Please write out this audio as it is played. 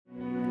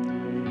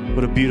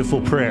What a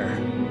beautiful prayer.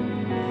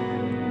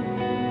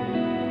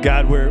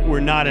 God, we're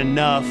not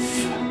enough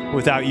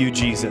without you,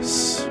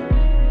 Jesus.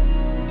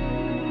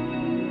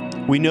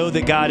 We know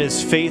that God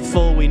is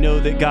faithful. We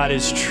know that God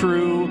is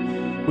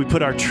true. We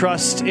put our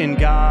trust in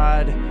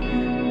God,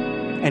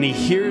 and He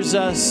hears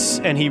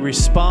us, and He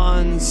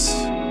responds,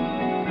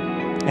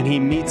 and He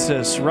meets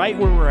us right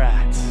where we're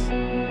at.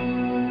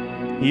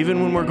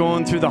 Even when we're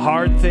going through the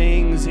hard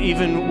things,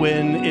 even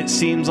when it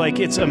seems like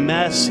it's a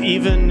mess,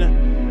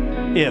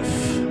 even if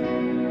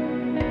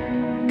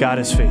God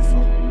is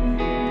faithful.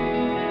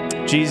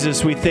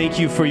 Jesus, we thank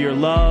you for your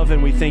love,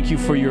 and we thank you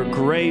for your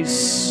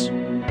grace.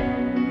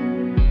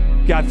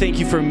 God, thank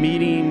you for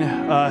meeting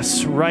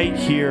us right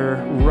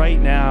here, right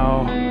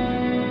now,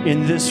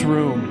 in this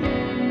room,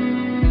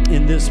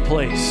 in this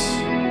place.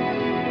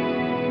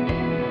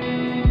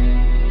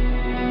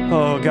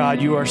 Oh,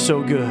 God, you are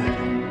so good.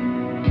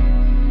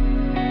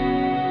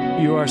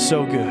 You are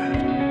so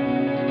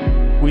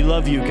good. We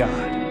love you,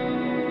 God.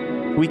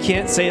 We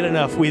can't say it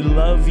enough. We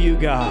love you,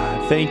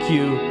 God. Thank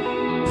you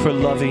for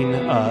loving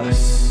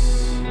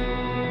us.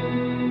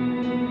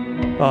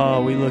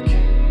 Oh, we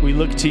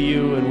look to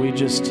you, and we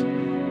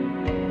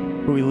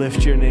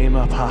lift your name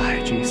up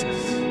high,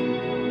 Jesus.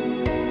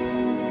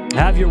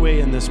 Have your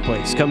way in this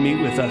place. Come meet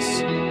with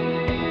us.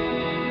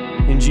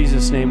 In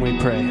Jesus' name we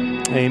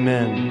pray.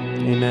 Amen.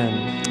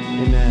 Amen.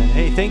 Amen.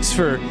 Hey, thanks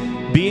for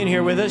being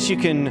here with us. You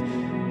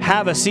can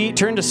have a seat,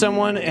 turn to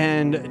someone,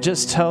 and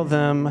just tell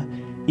them,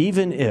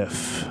 even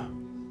if.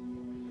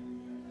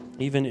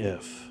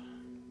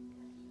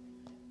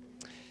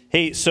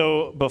 Hey,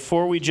 so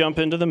before we jump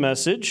into the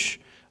message,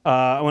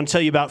 I want to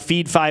tell you about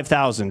Feed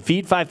 5000.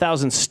 Feed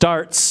 5000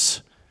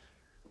 starts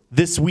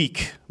this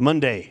week,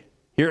 Monday.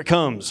 Here it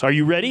comes. Are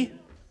you ready?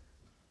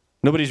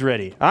 Nobody's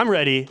ready. I'm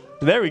ready.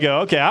 There we go.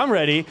 Okay, I'm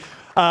ready.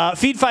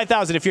 Feed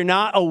 5000, if you're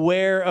not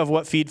aware of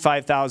what Feed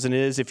 5000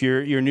 is, if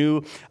you're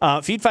new,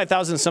 Feed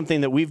 5000 is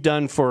something that we've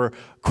done for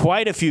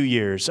quite a few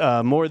years,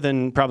 more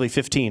than probably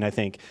 15, I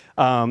think.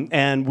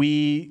 And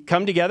we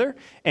come together,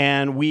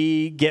 and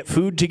we get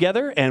food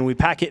together, and we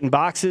pack it in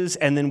boxes,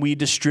 and then we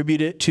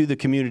distribute it to the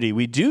community.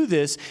 We do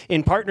this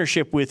in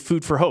partnership with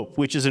Food for Hope,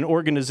 which is an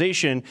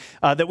organization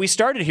that we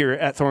started here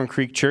at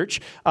ThornCreek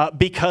Church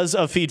because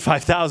of Feed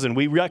 5000.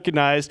 We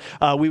recognized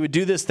we would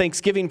do this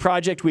Thanksgiving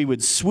project. We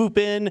would swoop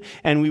in,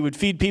 and we would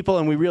feed people,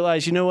 and we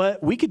realized, you know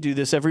what? We could do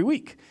this every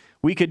week.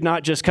 We could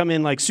not just come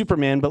in like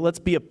Superman, but let's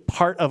be a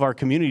part of our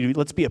community.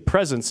 Let's be a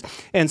presence.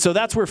 And so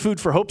that's where Food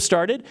for Hope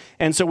started.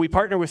 And so we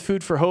partner with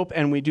Food for Hope,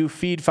 and we do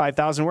Feed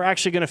 5,000. We're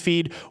actually going to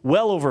feed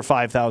well over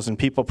 5,000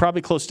 people,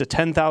 probably close to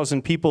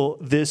 10,000 people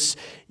this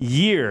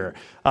year.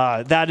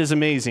 That is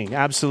amazing.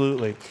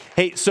 Absolutely.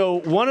 Hey, so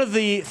one of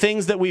the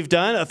things that we've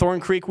done at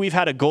ThornCreek, we've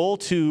had a goal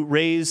to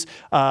raise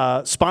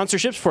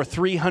sponsorships for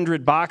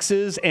 300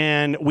 boxes,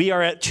 and we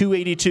are at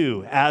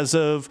 282 as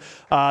of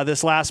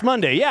this last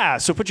Monday. Yeah,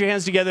 so put your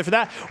hands together for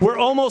that. We're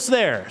almost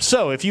there.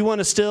 So if you want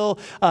to still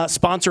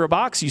sponsor a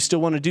box, you still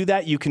want to do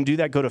that, you can do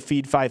that. Go to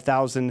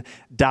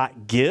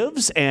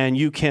feed5000.gives, and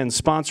you can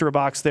sponsor a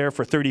box there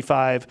for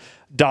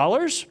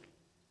 $35.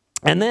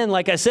 And then,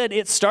 like I said,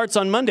 it starts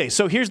on Monday.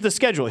 So here's the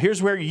schedule.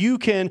 Here's where you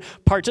can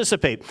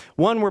participate.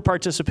 One, we're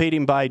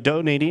participating by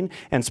donating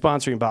and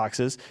sponsoring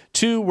boxes.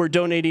 Two, we're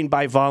donating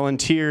by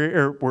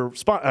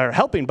we're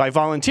helping by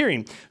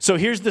volunteering. So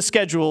here's the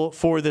schedule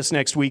for this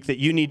next week that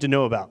you need to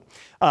know about.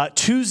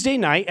 Tuesday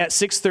night at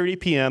 6:30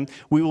 p.m.,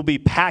 we will be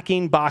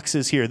packing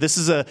boxes here. This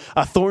is a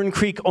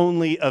ThornCreek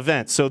only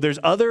event. So there's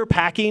other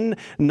packing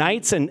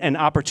nights and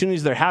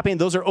opportunities that are happening.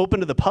 Those are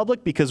open to the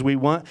public because we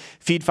want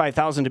Feed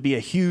 5000 to be a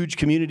huge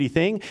community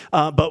thing.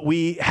 But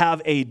we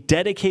have a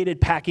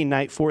dedicated packing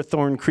night for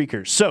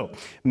ThornCreekers. So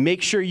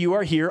make sure you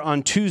are here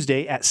on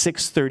Tuesday at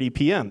 6:30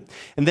 p.m.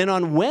 And then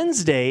on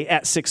Wednesday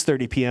at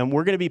 6:30 p.m.,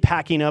 we're going to be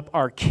packing up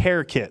our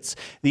care kits.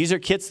 These are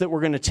kits that we're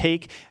going to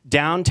take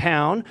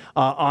downtown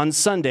on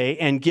Sunday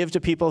and give to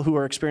people who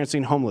are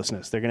experiencing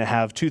homelessness. They're going to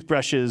have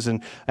toothbrushes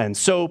and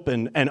soap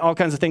and all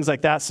kinds of things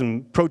like that,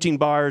 some protein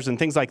bars and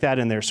things like that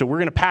in there. So we're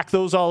going to pack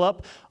those all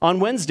up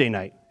on Wednesday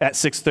night at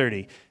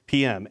 6:30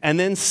 p.m. And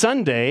then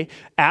Sunday,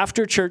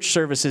 after church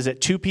services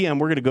at 2 p.m.,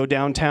 we're going to go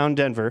downtown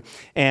Denver,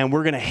 and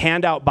we're going to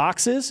hand out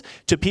boxes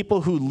to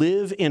people who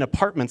live in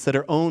apartments that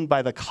are owned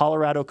by the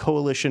Colorado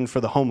Coalition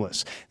for the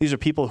Homeless. These are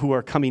people who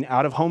are coming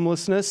out of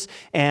homelessness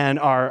and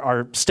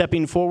are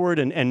stepping forward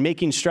and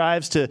making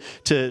strives to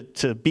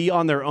be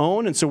on their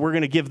own. And so we're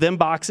going to give them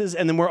boxes,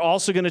 and then we're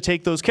also going to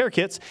take those care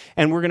kits,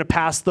 and we're going to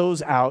pass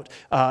those out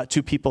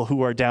to people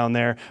who are down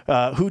there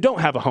who don't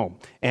have a home,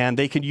 and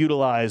they can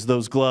utilize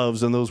those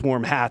gloves and those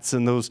warm hats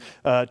and those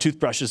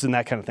toothbrushes and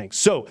that kind of thing.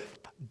 So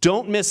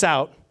don't miss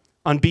out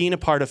on being a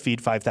part of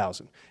Feed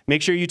 5000.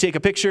 Make sure you take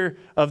a picture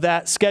of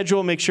that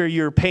schedule. Make sure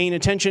you're paying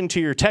attention to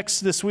your texts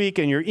this week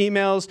and your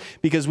emails,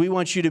 because we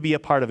want you to be a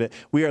part of it.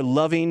 We are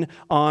loving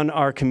on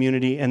our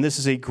community, and this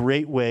is a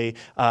great way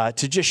to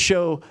just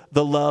show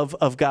the love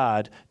of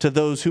God to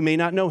those who may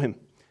not know him,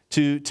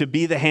 to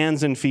be the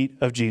hands and feet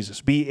of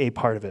Jesus. Be a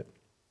part of it.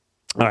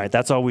 All right,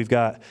 that's all we've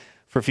got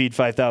for Feed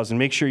 5000.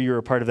 Make sure you're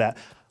a part of that.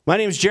 My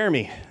name is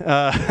Jeremy.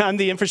 I'm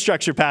the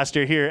infrastructure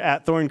pastor here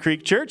at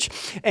ThornCreek Church,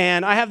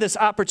 and I have this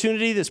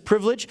opportunity, this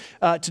privilege,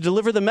 to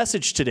deliver the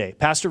message today.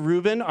 Pastor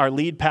Ruben, our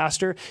lead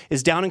pastor,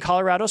 is down in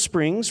Colorado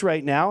Springs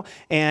right now,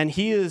 and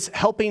he is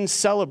helping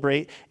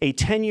celebrate a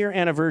 10-year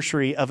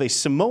anniversary of a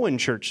Samoan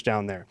church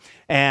down there.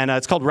 And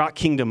it's called Rock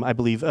Kingdom, I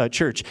believe,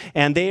 church.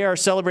 And they are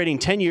celebrating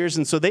 10 years,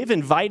 and so they've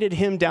invited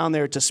him down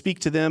there to speak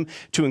to them,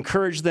 to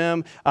encourage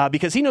them,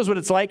 because he knows what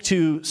it's like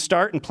to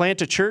start and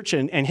plant a church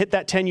and hit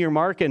that 10-year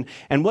mark, and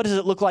what does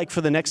it look like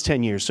for the next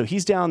 10 years. So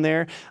he's down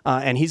there,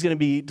 and he's going to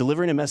be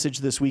delivering a message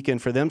this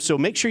weekend for them. So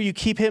make sure you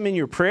keep him in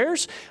your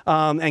prayers,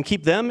 and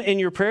keep them in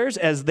your prayers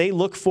as they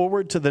look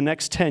forward to the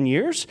next 10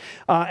 years.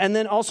 And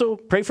then also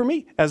pray for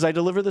me as I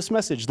deliver this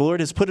message. The Lord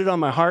has put it on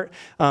my heart.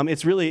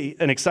 It's really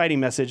an exciting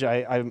message.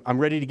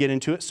 I'm ready to get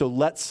into it, so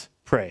let's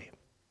pray.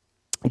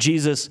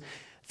 Jesus,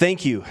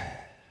 thank you.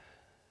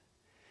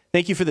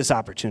 Thank you for this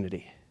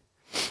opportunity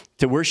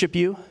to worship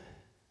you,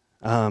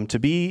 to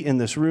be in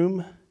this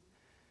room,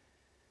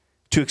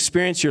 to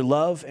experience your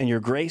love and your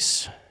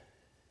grace.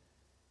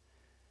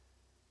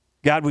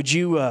 God, would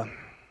you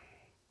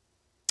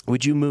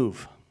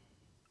move?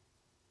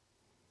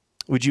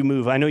 Would you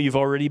move? I know you've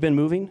already been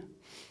moving,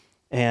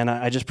 and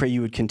I just pray you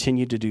would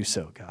continue to do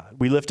so, God.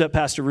 We lift up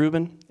Pastor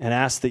Ruben and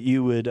ask that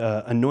you would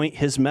anoint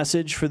his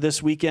message for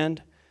this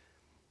weekend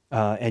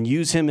and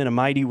use him in a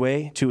mighty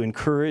way to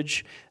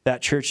encourage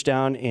that church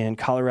down in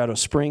Colorado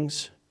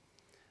Springs.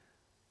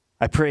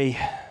 I pray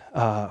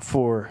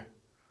for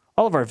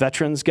all of our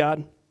veterans,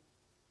 God,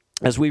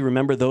 as we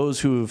remember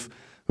those who've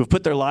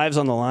put their lives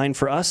on the line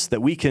for us,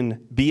 that we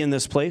can be in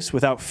this place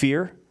without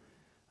fear,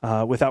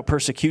 without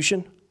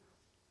persecution,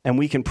 and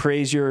we can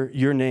praise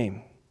your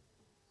name.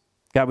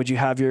 God, would you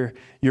have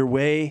your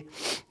way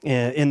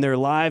in their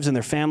lives and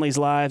their families'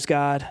 lives,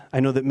 God? I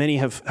know that many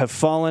have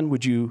fallen.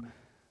 Would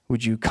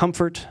you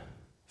comfort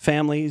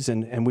families,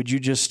 and would you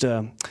just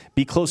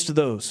be close to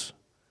those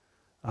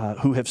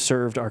who have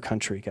served our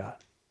country, God?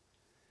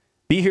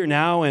 Be here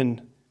now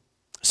and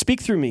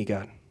speak through me,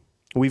 God.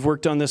 We've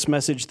worked on this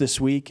message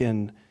this week,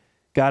 and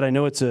God, I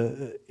know it's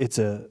a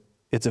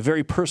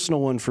very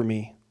personal one for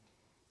me.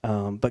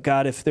 But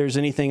God, if there's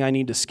anything I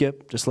need to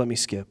skip, just let me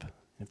skip.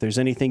 If there's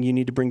anything you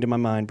need to bring to my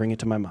mind, bring it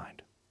to my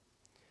mind.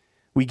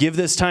 We give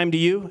this time to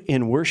you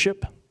in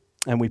worship,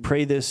 and we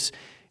pray this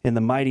in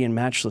the mighty and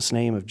matchless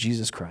name of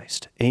Jesus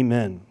Christ.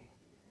 Amen.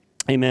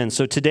 Amen.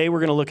 So today we're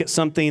going to look at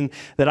something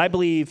that I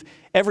believe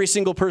every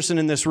single person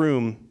in this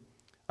room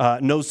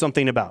knows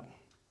something about.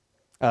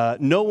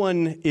 No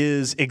one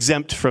is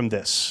exempt from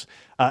this,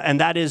 and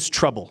that is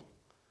trouble.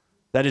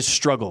 That is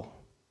struggle.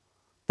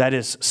 That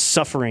is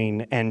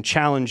suffering and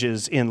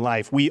challenges in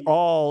life. We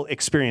all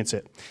experience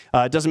it.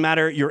 It doesn't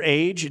matter your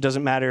age. It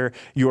doesn't matter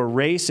your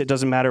race. It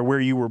doesn't matter where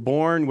you were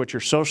born, what your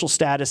social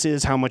status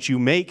is, how much you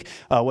make,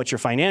 what your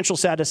financial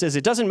status is.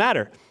 It doesn't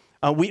matter.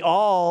 We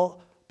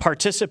all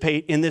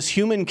participate in this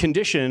human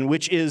condition,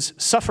 which is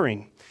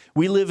suffering.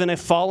 We live in a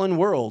fallen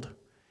world,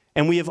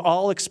 and we have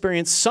all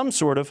experienced some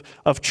sort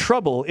of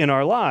trouble in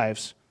our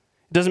lives.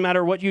 It doesn't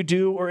matter what you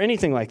do or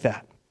anything like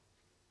that.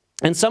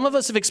 And some of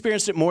us have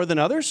experienced it more than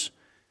others.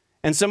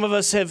 And some of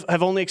us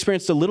have only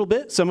experienced a little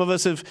bit. Some of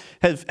us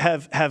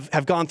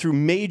have gone through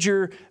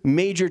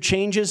major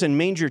changes and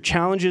major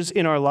challenges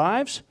in our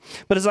lives.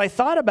 But as I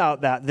thought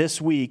about that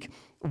this week,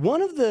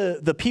 one of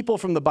the people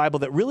from the Bible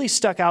that really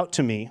stuck out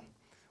to me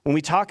when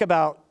we talk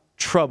about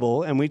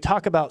trouble and we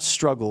talk about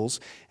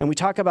struggles and we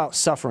talk about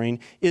suffering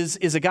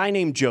is a guy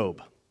named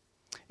Job.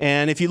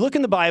 And if you look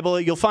in the Bible,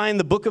 you'll find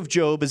the book of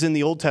Job is in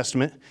the Old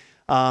Testament.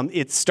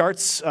 It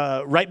starts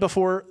right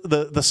before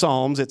the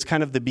Psalms. It's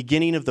kind of the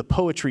beginning of the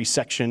poetry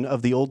section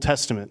of the Old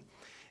Testament.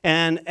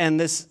 And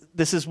this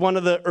is one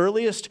of the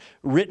earliest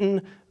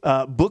written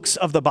books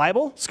of the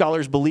Bible.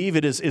 Scholars believe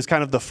it is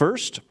kind of the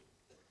first.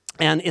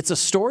 And it's a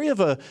story of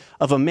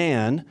a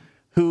man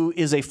who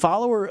is a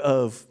follower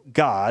of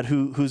God,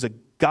 who's a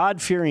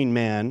God-fearing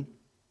man,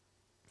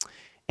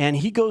 and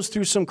he goes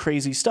through some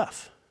crazy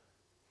stuff.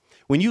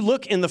 When you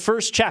look in the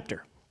first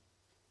chapter,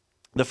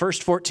 the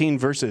first 14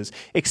 verses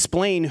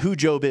explain who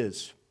Job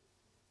is.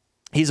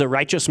 He's a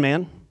righteous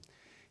man.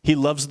 He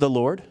loves the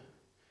Lord.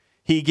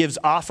 He gives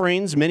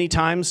offerings many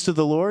times to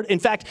the Lord. In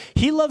fact,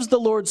 he loves the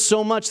Lord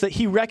so much that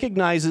he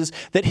recognizes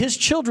that his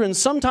children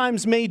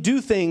sometimes may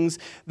do things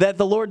that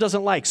the Lord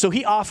doesn't like. So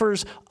he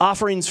offers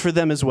offerings for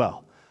them as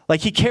well.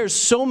 Like he cares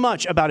so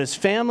much about his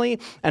family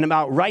and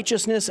about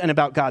righteousness and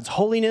about God's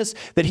holiness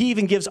that he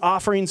even gives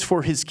offerings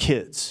for his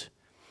kids.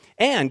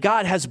 And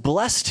God has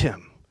blessed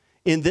him.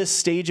 In this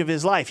stage of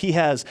his life, he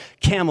has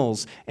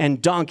camels and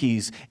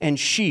donkeys and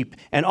sheep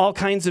and all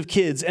kinds of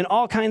kids and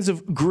all kinds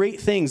of great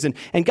things.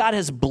 And God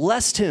has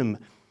blessed him.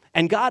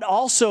 And God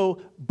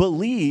also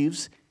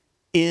believes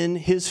in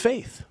his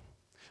faith.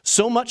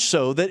 So much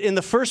so that in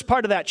the first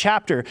part of that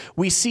chapter,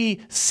 we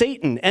see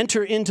Satan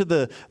enter into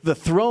the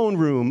throne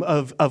room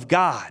of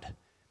God.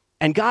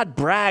 And God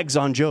brags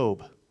on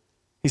Job.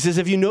 He says,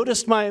 have you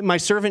noticed my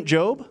servant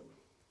Job?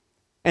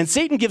 And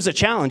Satan gives a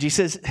challenge. He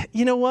says,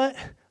 you know what?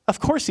 Of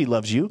course he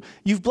loves you.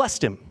 You've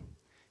blessed him.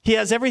 He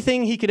has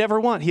everything he could ever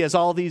want. He has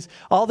all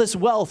this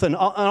wealth and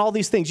all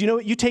these things. You know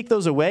what? You take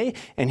those away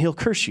and he'll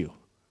curse you.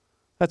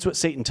 That's what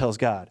Satan tells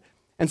God.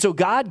 And so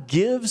God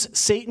gives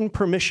Satan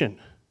permission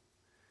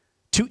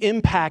to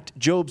impact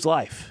Job's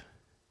life.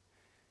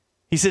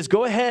 He says,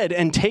 go ahead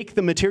and take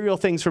the material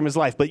things from his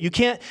life, but you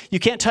can't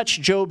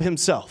touch Job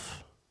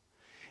himself.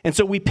 And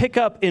so we pick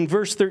up in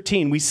verse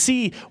 13. We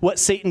see what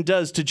Satan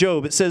does to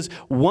Job. It says,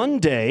 one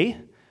day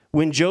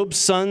when Job's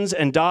sons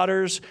and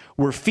daughters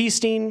were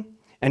feasting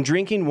and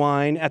drinking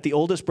wine at the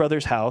oldest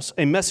brother's house,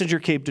 a messenger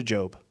came to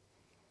Job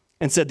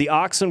and said the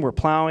oxen were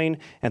plowing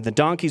and the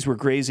donkeys were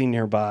grazing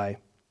nearby,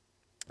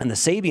 and the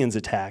Sabians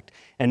attacked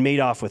and made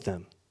off with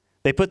them.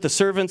 They put the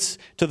servants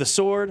to the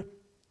sword,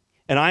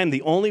 and I am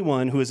the only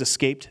one who has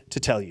escaped to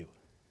tell you.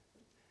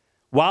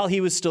 While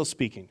he was still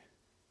speaking,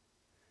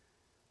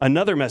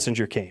 another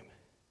messenger came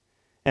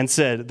and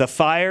said, the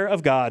fire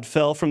of God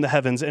fell from the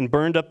heavens and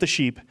burned up the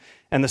sheep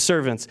and the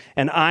servants,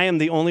 and I am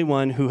the only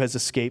one who has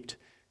escaped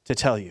to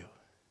tell you.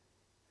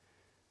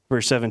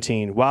 Verse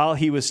 17, while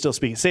he was still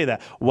speaking, say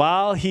that,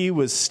 while he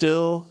was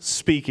still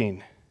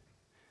speaking,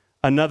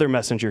 another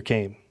messenger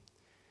came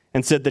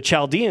and said, the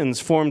Chaldeans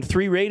formed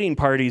 3 raiding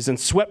parties and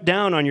swept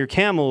down on your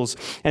camels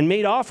and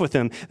made off with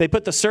them. They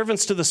put the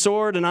servants to the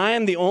sword, and I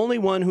am the only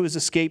one who has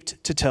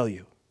escaped to tell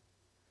you.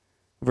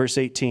 Verse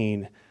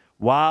 18,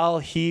 while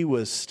he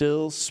was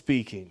still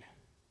speaking,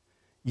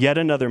 yet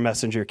another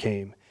messenger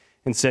came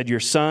and said, your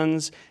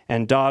sons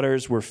and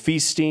daughters were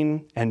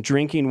feasting and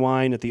drinking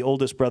wine at the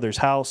oldest brother's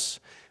house,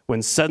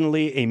 when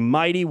suddenly a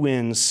mighty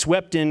wind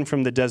swept in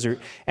from the desert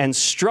and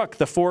struck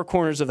the 4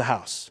 corners of the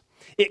house.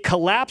 It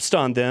collapsed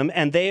on them,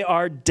 and they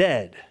are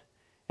dead,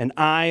 and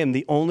I am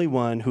the only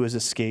one who has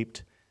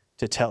escaped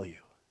to tell you.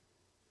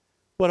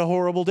 What a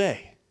horrible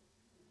day.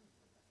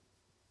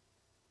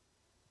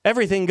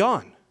 Everything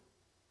gone.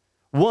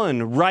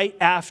 One right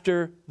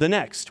after the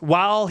next,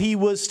 while he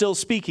was still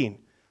speaking.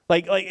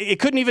 Like it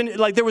couldn't even,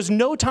 there was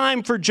no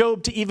time for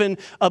Job to even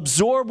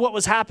absorb what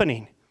was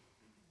happening.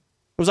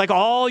 It was like,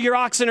 all your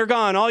oxen are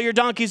gone. All your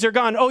donkeys are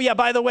gone. Oh, yeah,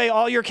 by the way,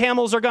 all your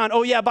camels are gone.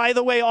 Oh, yeah, by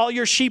the way, all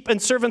your sheep and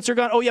servants are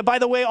gone. Oh, yeah, by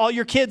the way, all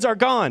your kids are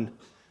gone.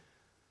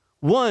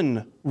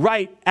 One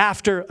right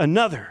after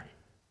another.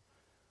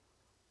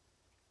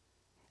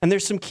 And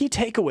there's some key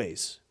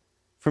takeaways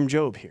from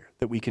Job here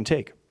that we can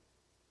take.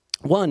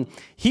 One,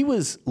 he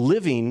was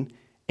living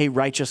a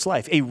righteous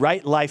life, a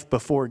right life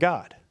before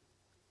God.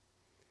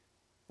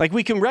 Like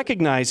we can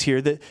recognize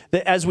here that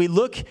as we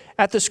look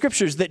at the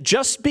scriptures, that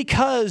just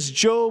because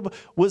Job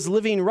was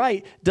living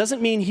right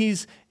doesn't mean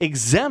he's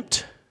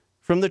exempt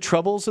from the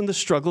troubles and the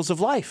struggles of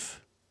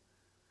life.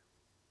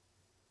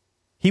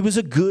 He was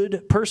a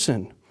good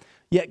person,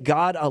 yet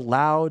God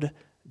allowed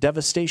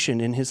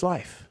devastation in his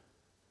life.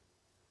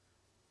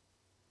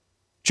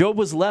 Job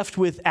was left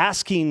with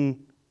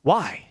asking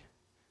why.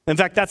 In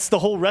fact, that's the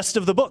whole rest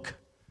of the book.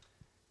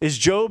 Is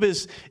Job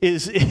is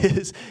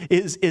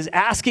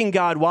asking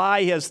God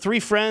why. He has 3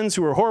 friends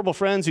who are horrible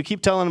friends who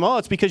keep telling him, oh,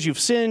 it's because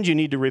you've sinned, you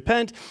need to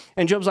repent.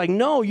 And Job's like,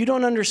 no, you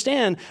don't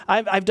understand.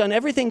 I've done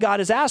everything God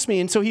has asked me.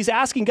 And so he's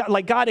asking God,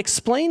 like, God,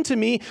 explain to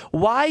me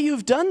why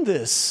you've done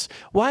this.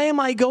 Why am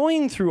I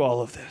going through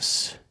all of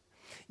this?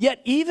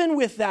 Yet even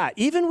with that,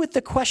 even with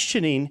the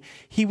questioning,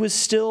 he was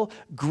still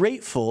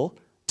grateful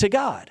to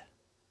God.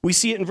 We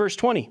see it in verse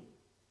 20.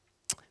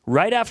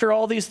 Right after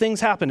all these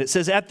things happened, it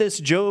says, at this,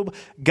 Job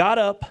got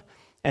up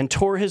and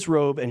tore his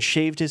robe and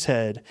shaved his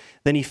head.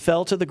 Then he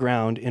fell to the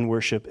ground in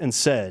worship and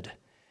said,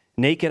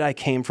 naked I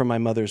came from my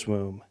mother's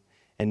womb,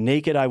 and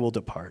naked I will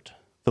depart.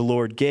 The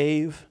Lord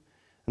gave,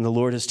 and the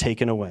Lord has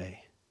taken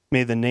away.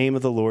 May the name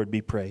of the Lord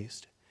be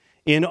praised.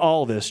 In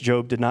all this,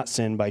 Job did not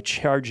sin by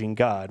charging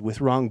God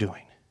with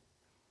wrongdoing.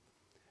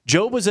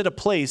 Job was at a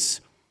place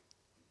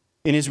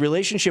in his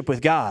relationship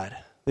with God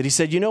that he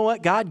said, you know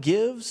what? God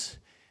gives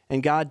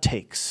and God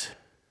takes.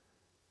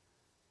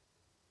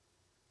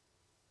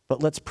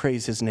 But let's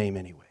praise his name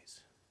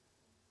anyways.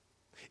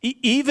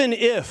 Even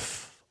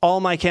if all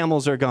my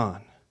camels are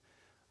gone,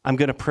 I'm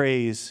going to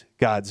praise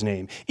God's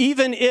name.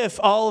 Even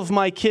if all of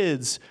my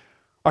kids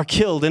are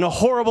killed in a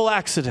horrible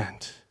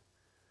accident,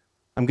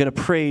 I'm going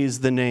to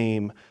praise the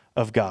name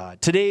of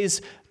God.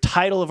 Today's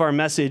title of our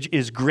message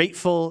is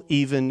Grateful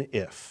Even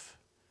If.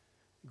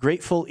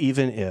 Grateful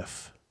Even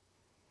If.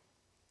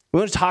 We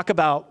want to talk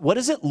about what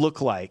does it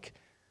look like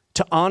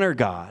to honor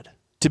God,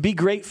 to be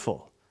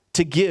grateful,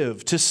 to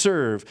give, to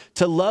serve,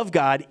 to love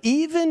God,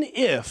 even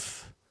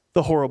if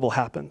the horrible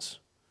happens.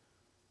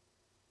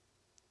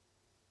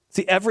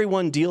 See,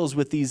 everyone deals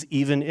with these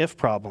even if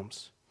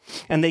problems,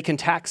 and they can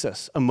tax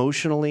us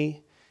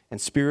emotionally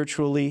and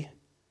spiritually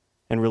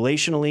and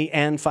relationally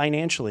and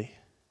financially.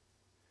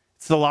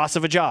 It's the loss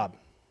of a job.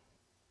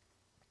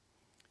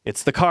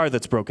 It's the car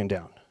that's broken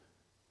down.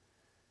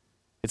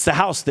 It's the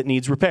house that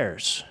needs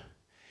repairs.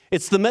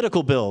 It's the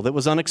medical bill that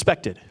was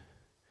unexpected.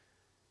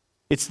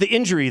 It's the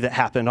injury that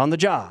happened on the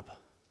job.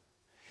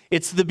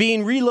 It's the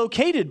being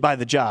relocated by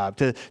the job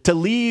to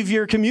leave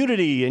your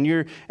community and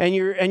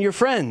your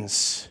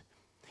friends.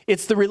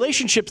 It's the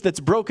relationship that's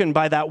broken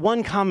by that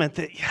one comment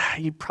that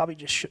you probably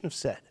just shouldn't have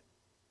said.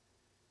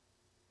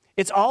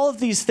 It's all of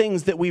these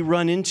things that we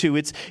run into.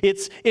 It's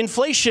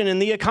inflation in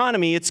the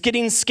economy. It's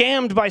getting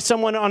scammed by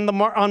someone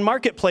on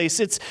Marketplace.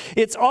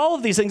 It's all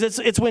of these things.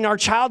 It's when our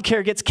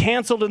childcare gets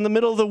canceled in the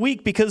middle of the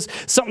week because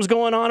something's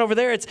going on over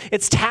there.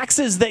 It's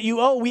taxes that you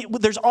owe.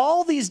 There's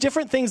all these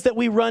different things that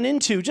we run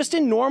into just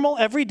in normal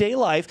everyday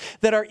life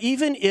that are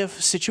even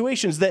if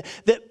situations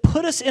that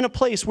put us in a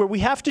place where we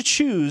have to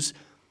choose,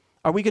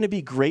 are we going to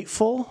be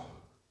grateful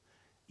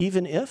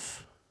even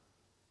if?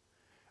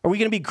 Are we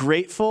going to be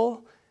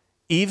grateful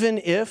even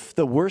if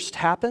the worst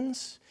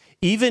happens?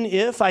 Even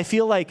if I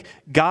feel like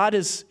God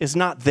is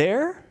not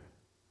there?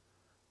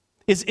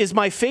 Is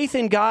my faith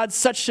in God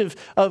such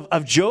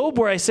of Job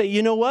where I say,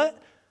 you know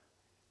what?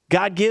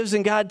 God gives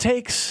and God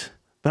takes,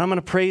 but I'm going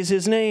to praise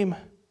his name.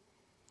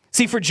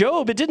 See, for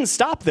Job, it didn't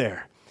stop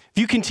there.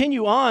 If you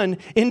continue on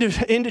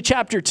into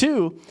chapter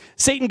 2,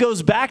 Satan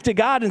goes back to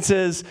God and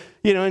says,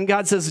 and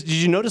God says, did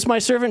you notice my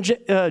servant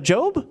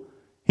Job?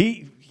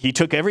 He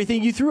took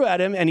everything you threw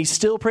at him and he's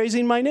still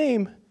praising my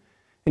name.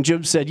 And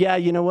Job said, yeah,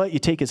 you know what? You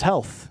take his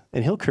health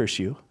and he'll curse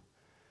you.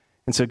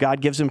 And so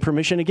God gives him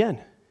permission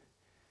again.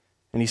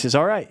 And he says,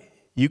 all right,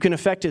 you can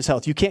affect his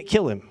health. You can't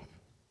kill him,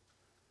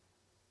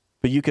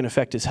 but you can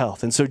affect his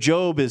health. And so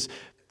Job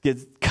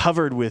gets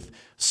covered with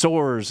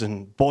sores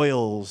and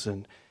boils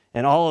and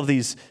all of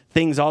these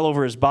things all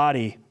over his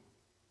body.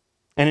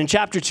 And in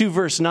chapter 2,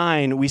 verse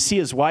 9, we see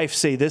his wife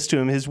say this to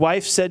him. His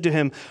wife said to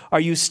him,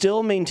 are you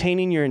still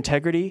maintaining your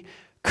integrity?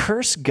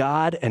 Curse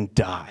God and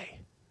die.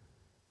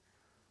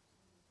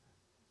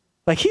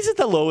 Like he's at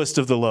the lowest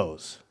of the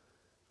lows.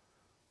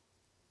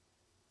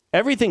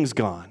 Everything's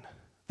gone.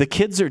 The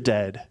kids are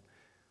dead.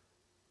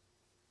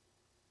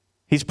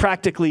 He's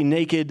practically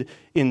naked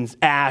in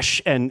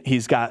ash and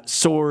he's got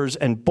sores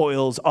and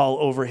boils all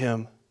over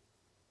him.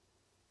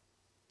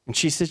 And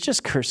she says,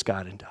 just curse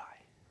God and die.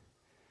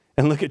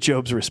 And look at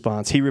Job's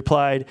response. He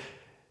replied,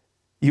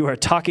 you are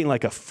talking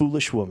like a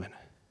foolish woman.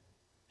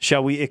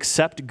 Shall we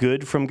accept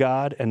good from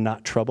God and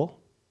not trouble?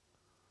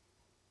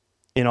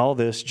 In all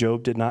this,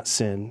 Job did not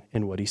sin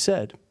in what he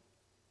said.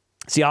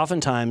 See,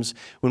 oftentimes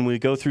when we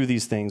go through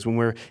these things, when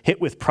we're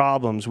hit with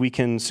problems, we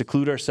can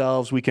seclude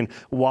ourselves, we can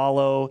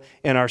wallow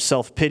in our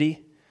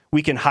self-pity,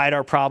 we can hide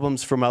our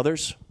problems from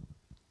others,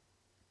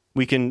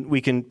 we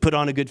can put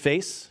on a good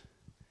face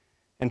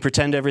and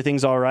pretend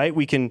everything's all right,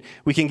 we can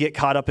get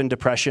caught up in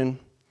depression,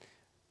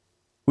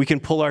 we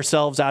can pull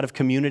ourselves out of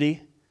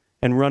community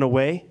and run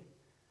away.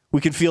 We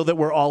can feel that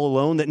we're all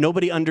alone, that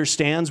nobody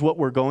understands what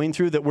we're going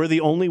through, that we're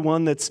the only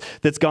one that's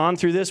gone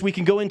through this. We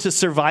can go into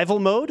survival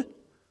mode,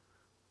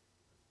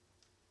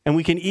 and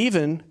we can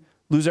even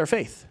lose our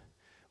faith.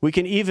 We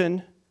can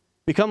even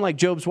become like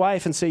Job's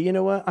wife and say, you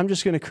know what, I'm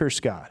just going to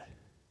curse God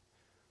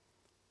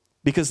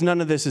because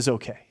none of this is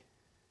okay,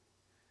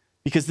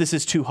 because this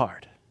is too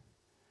hard,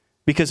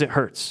 because it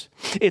hurts.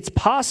 It's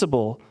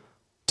possible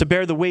to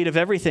bear the weight of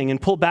everything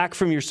and pull back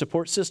from your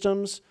support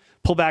systems,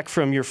 pull back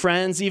from your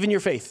friends, even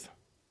your faith.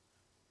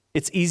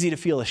 It's easy to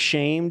feel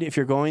ashamed if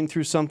you're going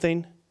through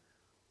something.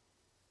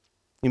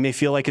 You may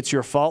feel like it's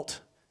your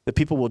fault, that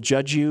people will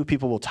judge you,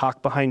 people will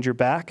talk behind your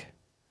back.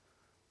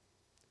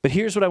 But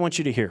here's what I want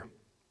you to hear.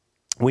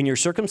 When your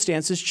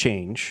circumstances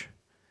change,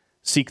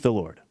 seek the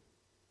Lord.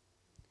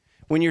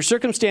 When your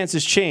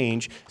circumstances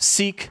change,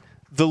 seek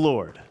the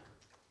Lord.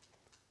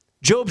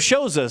 Job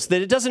shows us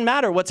that it doesn't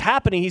matter what's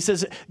happening. He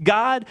says,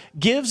 God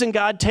gives and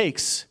God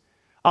takes.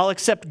 I'll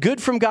accept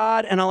good from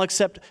God and I'll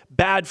accept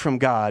bad from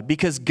God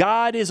because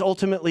God is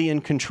ultimately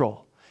in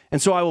control. And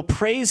so I will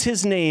praise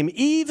his name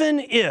even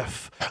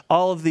if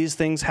all of these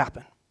things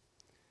happen.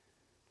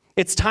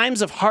 It's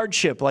times of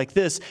hardship like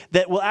this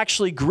that will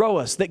actually grow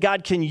us, that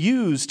God can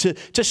use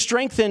to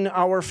strengthen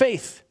our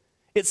faith.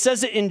 It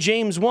says it in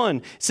James 1.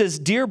 It says,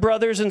 dear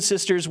brothers and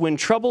sisters, when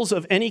troubles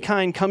of any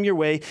kind come your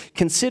way,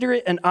 consider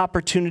it an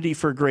opportunity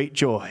for great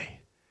joy.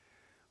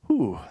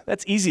 Ooh,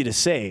 that's easy to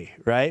say,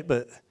 right?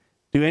 But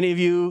do any of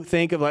you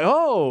think of like,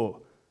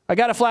 oh, I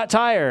got a flat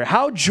tire.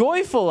 How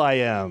joyful I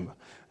am.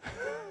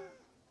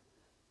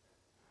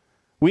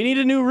 We need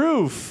a new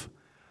roof.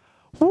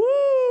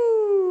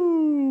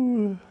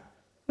 Woo!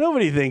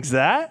 Nobody thinks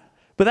that.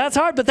 But that's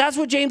hard. But that's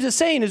what James is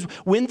saying is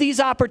when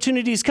these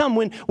opportunities come,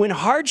 when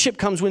hardship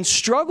comes, when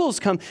struggles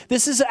come,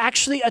 this is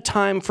actually a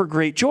time for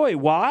great joy.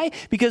 Why?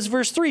 Because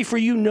verse 3, for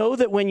you know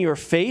that when your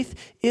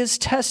faith is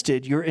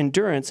tested, your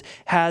endurance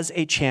has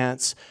a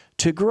chance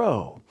to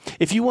grow.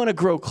 If you want to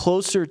grow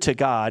closer to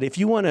God, if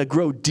you want to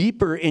grow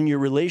deeper in your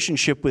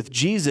relationship with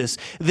Jesus,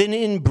 then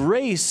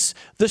embrace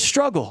the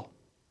struggle.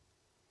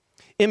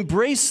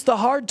 Embrace the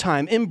hard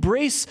time.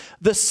 Embrace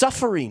the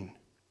suffering.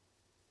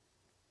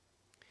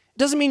 It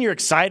doesn't mean you're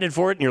excited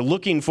for it and you're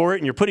looking for it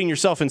and you're putting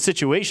yourself in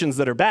situations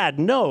that are bad.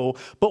 No,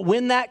 but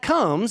when that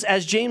comes,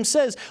 as James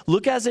says,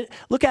 look at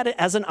it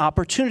as an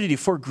opportunity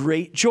for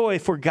great joy,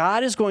 for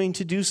God is going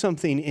to do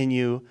something in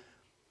you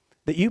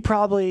that you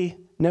probably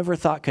never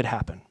thought could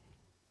happen.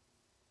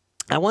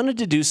 I wanted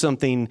to do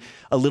something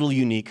a little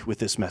unique with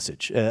this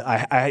message.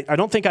 I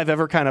don't think I've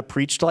ever kind of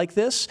preached like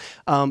this,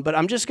 but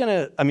I'm just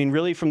going to,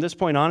 really from this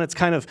point on, it's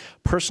kind of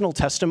personal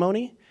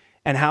testimony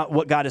and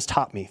what God has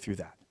taught me through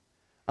that.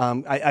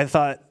 I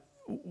thought,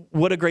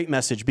 what a great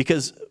message,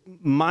 because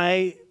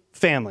my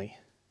family,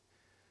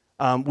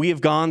 we have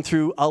gone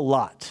through a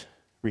lot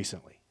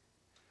recently.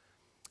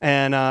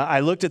 And I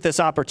looked at this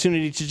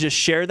opportunity to just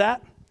share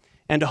that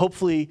and to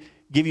hopefully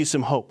give you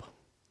some hope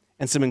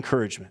and some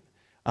encouragement.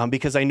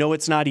 Because I know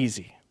it's not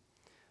easy.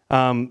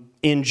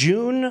 In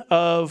June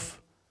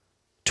of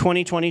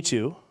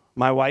 2022,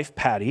 my wife,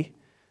 Patty,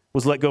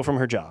 was let go from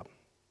her job.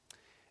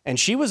 And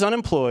she was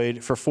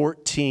unemployed for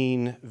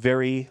 14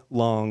 very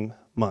long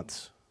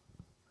months.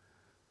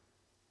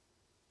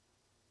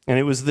 And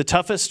it was the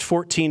toughest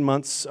 14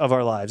 months of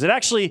our lives. It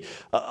actually,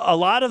 a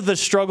lot of the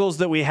struggles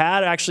that we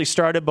had actually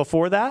started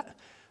before that,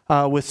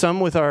 with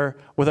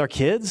our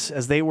kids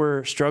as they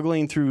were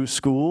struggling through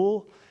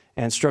school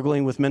and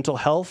struggling with mental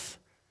health.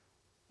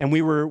 And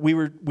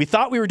we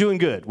thought we were doing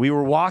good. We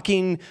were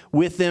walking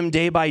with them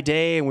day by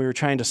day, and we were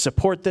trying to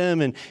support them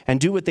and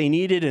do what they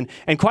needed.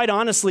 And quite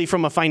honestly,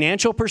 from a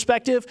financial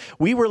perspective,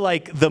 we were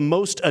like the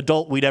most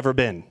adult we'd ever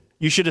been.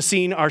 You should have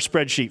seen our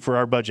spreadsheet for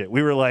our budget.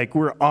 We're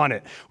on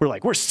it.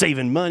 We're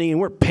saving money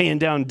and we're paying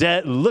down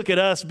debt. Look at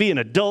us being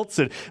adults.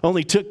 It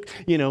only took,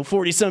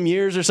 40 some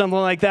years or something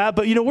like that.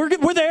 But,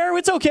 we're there.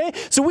 It's okay.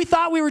 So we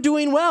thought we were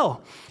doing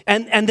well.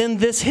 And then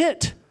this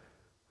hit.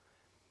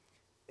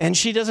 And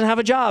she doesn't have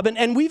a job.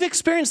 And we've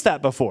experienced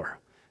that before.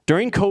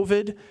 During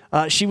COVID,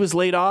 she was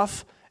laid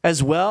off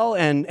as well,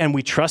 and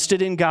we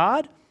trusted in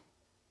God.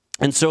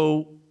 And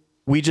so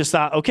we just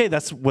thought, okay,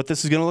 that's what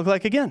this is going to look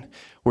like again.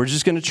 We're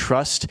just going to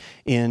trust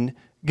in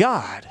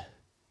God.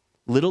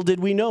 Little did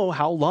we know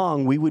how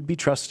long we would be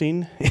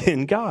trusting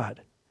in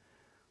God.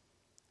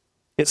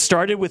 It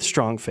started with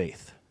strong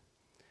faith.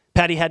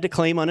 Patty had to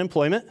claim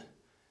unemployment,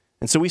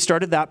 and so we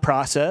started that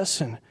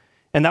process,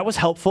 and that was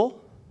helpful.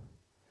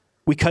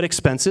 We cut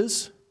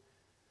expenses.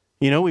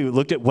 We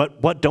looked at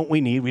what don't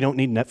we need. We don't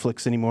need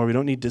Netflix anymore. We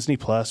don't need Disney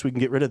Plus. We can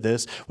get rid of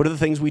this. What are the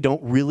things we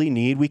don't really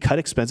need? We cut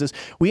expenses.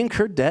 We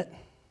incurred debt.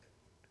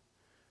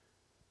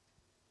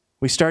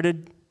 We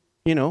started,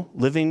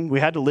 living. We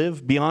had to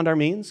live beyond our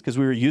means because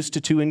we were used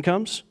to two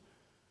incomes.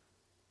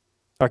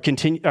 Our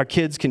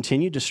kids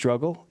continued to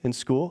struggle in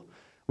school.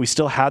 We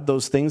still had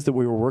those things that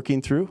we were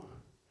working through.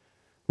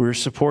 We were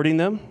supporting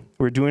them.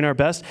 We were doing our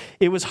best.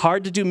 It was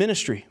hard to do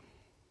ministry.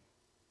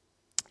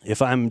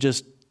 If I'm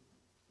just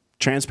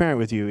transparent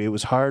with you, it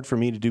was hard for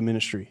me to do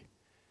ministry.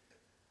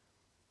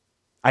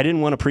 I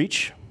didn't want to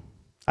preach.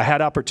 I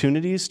had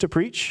opportunities to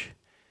preach,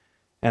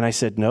 and I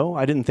said no.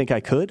 I didn't think I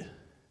could.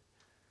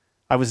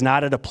 I was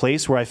not at a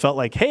place where I felt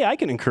like, hey, I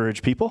can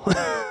encourage people.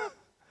 I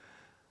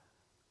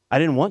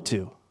didn't want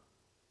to.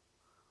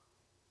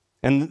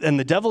 And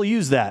the devil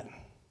used that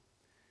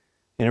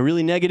in a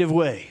really negative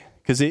way,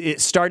 because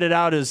it started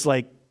out as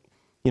like,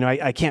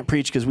 I can't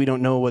preach because we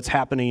don't know what's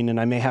happening, and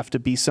I may have to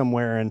be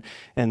somewhere,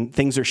 and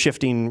things are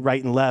shifting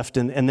right and left.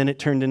 And then it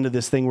turned into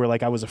this thing where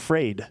I was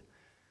afraid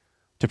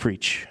to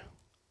preach.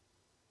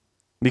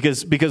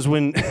 Because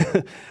when,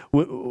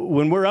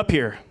 when we're up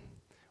here,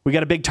 we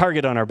got a big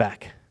target on our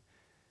back.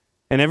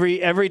 And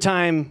every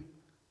time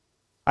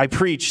I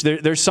preach,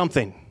 there's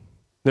something.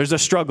 There's a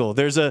struggle.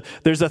 There's a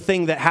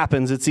thing that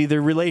happens. It's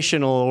either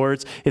relational or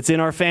it's in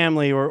our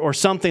family or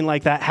something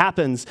like that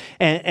happens.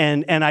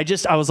 And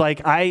I was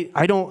like, I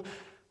don't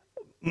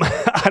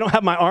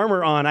have my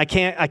armor on. I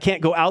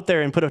can't go out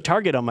there and put a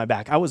target on my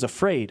back. I was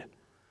afraid.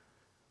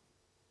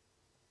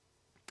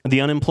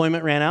 The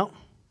unemployment ran out.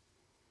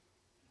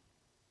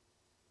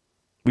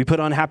 We put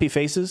on happy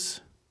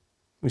faces.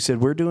 We said,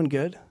 we're doing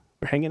good.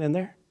 We're hanging in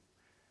there.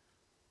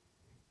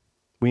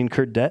 We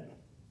incurred debt.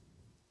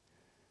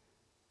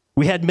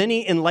 We had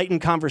many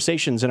enlightened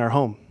conversations in our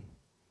home,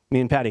 me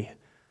and Patty,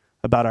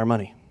 about our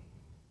money.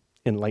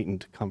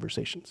 Enlightened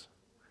conversations.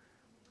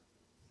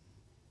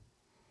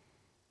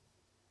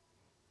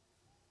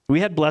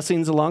 We had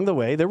blessings along the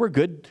way. There were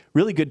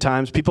really good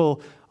times.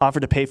 People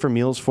offered to pay for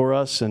meals for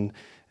us, and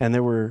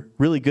there were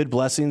really good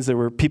blessings. There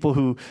were people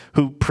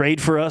who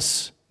prayed for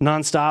us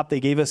nonstop.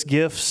 They gave us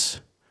gifts.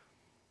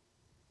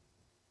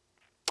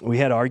 We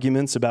had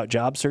arguments about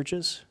job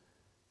searches.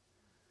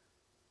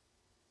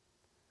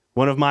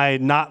 One of my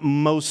not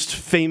most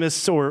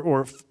famous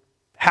or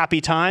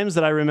happy times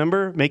that I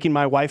remember, making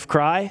my wife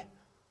cry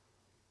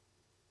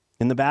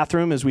in the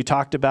bathroom as we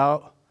talked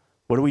about,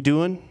 what are we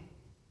doing?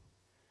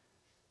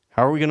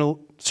 How are we going to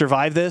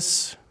survive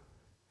this?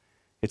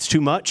 It's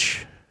too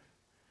much.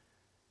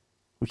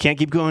 We can't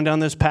keep going down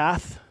this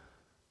path.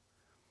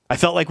 I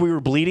felt like we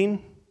were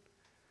bleeding,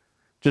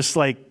 just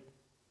like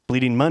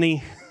bleeding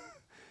money,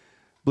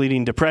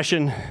 bleeding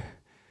depression,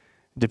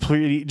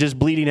 just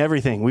bleeding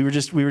everything. We were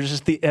just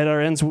at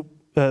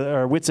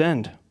our wits'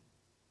 end.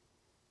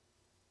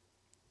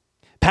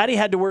 Patty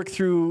had to work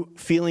through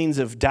feelings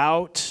of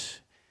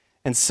doubt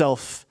and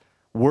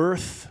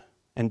self-worth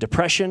and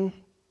depression.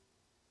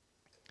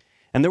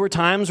 And there were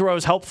times where I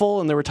was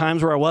helpful and there were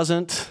times where I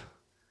wasn't.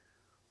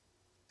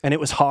 and it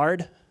was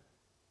hard.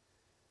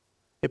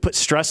 It put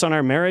stress on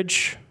our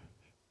marriage.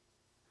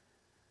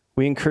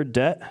 We incurred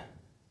debt.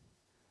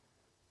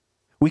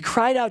 We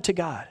cried out to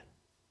God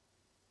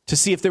to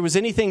see if there was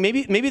anything,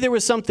 maybe there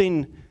was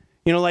something,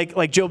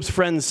 like Job's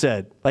friends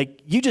said,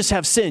 like, you just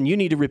have sin, you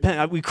need to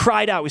repent. We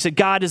cried out, we said,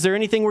 God, is there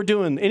anything we're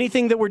doing,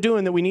 anything that we're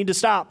doing that we need to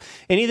stop,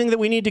 anything that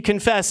we need to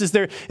confess? Is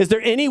there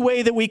any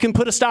way that we can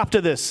put a stop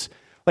to this?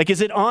 Like,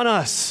 is it on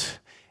us?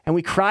 And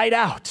we cried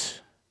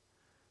out.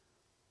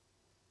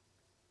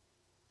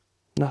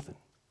 Nothing.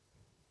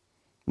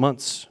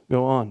 Months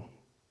go on.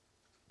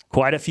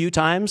 Quite a few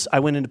times I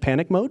went into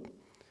panic mode.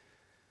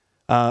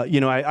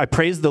 I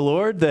praised the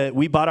Lord that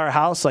we bought our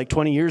house like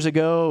 20 years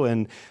ago,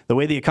 and the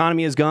way the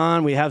economy has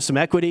gone, we have some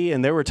equity,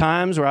 and there were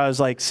times where I was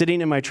like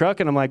sitting in my truck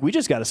and I'm like, we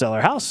just got to sell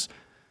our house.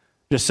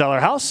 Just sell our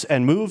house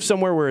and move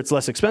somewhere where it's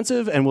less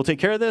expensive, and we'll take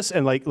care of this,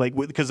 and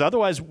because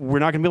otherwise we're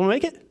not going to be able to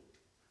make it.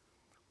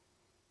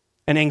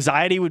 And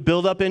anxiety would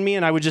build up in me,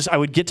 and I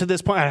would get to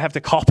this point, I'd have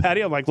to call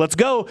Patty. I'm like, let's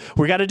go.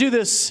 We got to do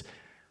this.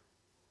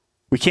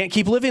 We can't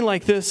keep living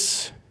like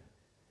this.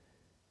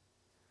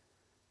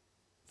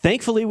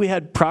 Thankfully, we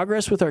had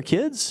progress with our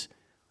kids.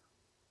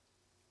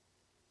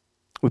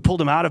 We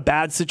pulled them out of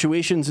bad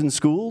situations in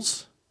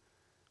schools.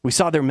 We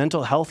saw their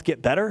mental health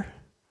get better.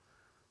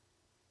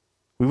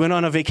 We went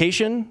on a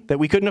vacation that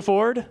we couldn't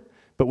afford,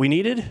 but we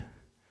needed.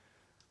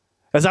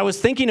 As I was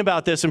thinking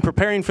about this and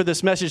preparing for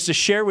this message to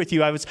share with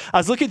you, I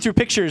was looking through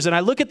pictures, and I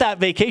look at that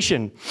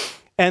vacation,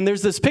 and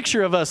there's this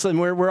picture of us, and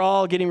we're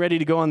all getting ready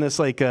to go on this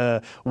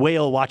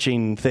whale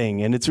watching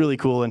thing, and it's really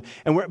cool.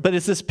 But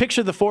it's this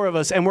picture of the four of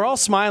us, and we're all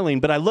smiling.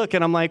 But I look,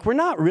 and I'm like, we're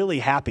not really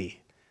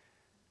happy.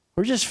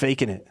 We're just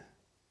faking it.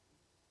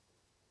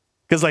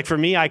 Because for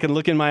me, I can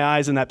look in my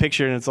eyes in that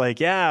picture, and it's like,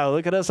 yeah,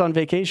 look at us on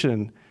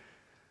vacation.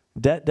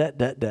 Debt.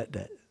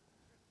 In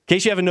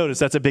case you haven't noticed,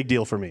 that's a big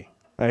deal for me.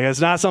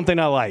 It's not something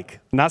I like,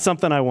 not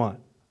something I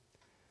want.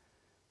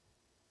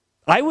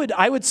 I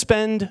would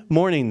spend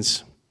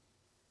mornings.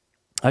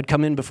 I'd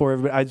come in before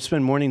everybody. I'd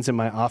spend mornings in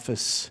my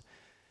office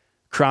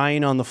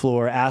crying on the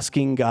floor,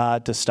 asking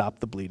God to stop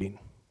the bleeding,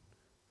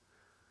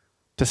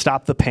 to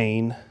stop the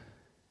pain,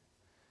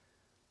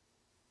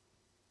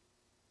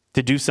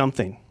 to do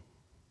something,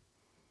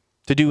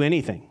 to do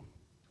anything.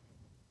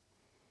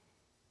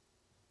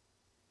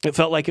 It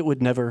felt like it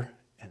would never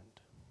end.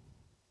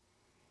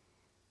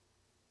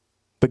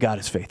 But God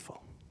is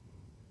faithful.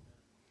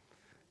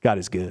 God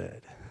is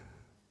good.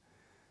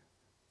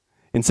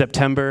 In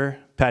September,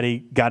 Patty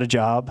got a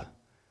job,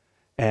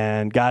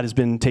 and God has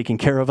been taking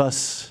care of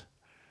us.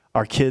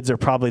 Our kids are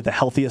probably the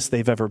healthiest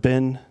they've ever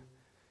been.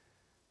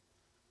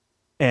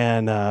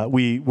 And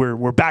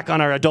we're back on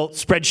our adult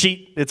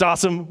spreadsheet. It's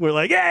awesome. We're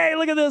like, hey,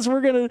 look at this.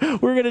 We're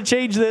gonna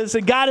change this.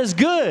 And God is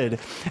good.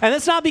 And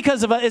it's not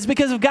because of us. It's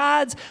because of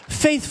God's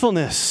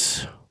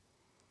faithfulness.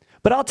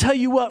 But I'll tell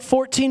you what,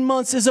 14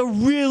 months is a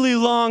really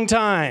long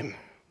time.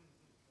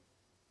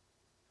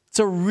 It's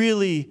a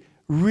really,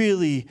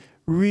 really,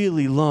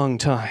 really long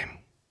time.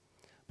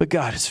 But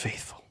God is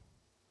faithful.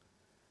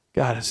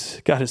 God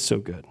is so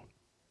good.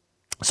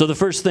 So the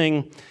first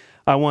thing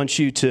I want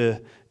you to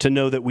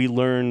know that we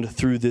learned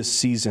through this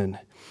season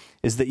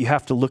is that you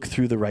have to look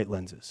through the right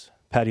lenses.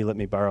 Patty let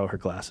me borrow her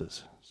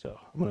glasses. So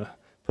I'm going to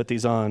put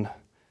these on.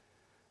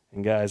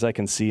 And guys, I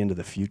can see into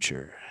the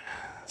future.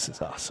 This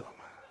is awesome.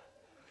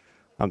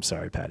 I'm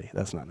sorry, Patty.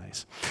 That's not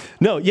nice.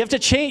 No, you have to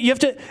change. You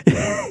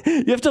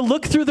have to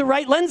look through the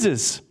right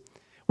lenses.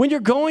 When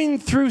you're going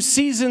through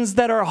seasons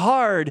that are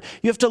hard,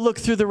 you have to look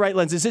through the right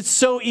lenses. It's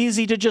so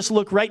easy to just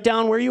look right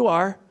down where you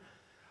are,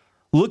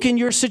 look in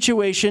your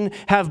situation,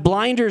 have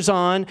blinders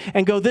on,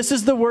 and go, this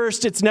is the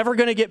worst. It's never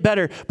going to get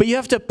better. But you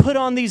have to put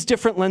on these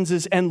different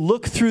lenses and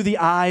look through the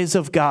eyes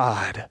of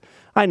God.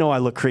 I know I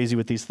look crazy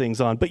with these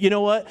things on, but you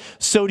know what?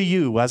 So do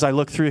you as I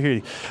look through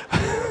here.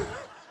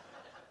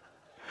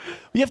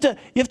 You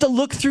have to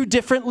look through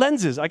different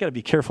lenses. I got to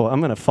be careful. I'm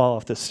going to fall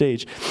off the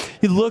stage.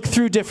 You look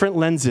through different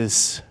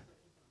lenses.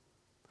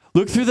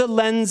 Look through the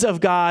lens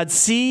of God.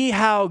 See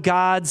how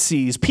God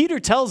sees. Peter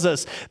tells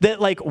us that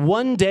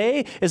one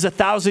day is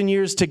 1,000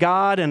 years to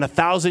God, and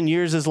 1,000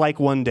 years is like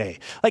one day.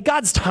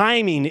 God's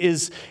timing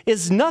is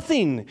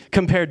nothing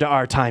compared to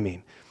our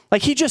timing.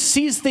 He just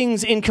sees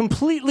things in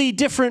completely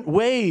different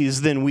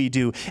ways than we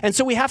do. And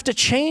so we have to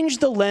change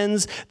the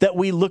lens that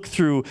we look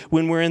through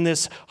when we're in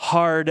this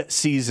hard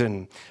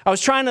season. I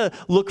was trying to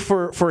look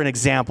for an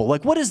example.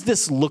 What does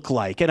this look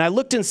like? And I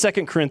looked in 2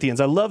 Corinthians.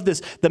 I love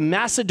this. The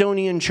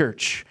Macedonian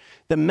church.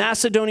 The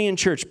Macedonian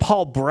church,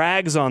 Paul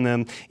brags on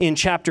them in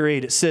chapter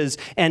 8. It says,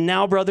 and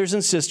now, brothers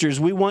and sisters,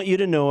 we want you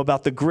to know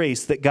about the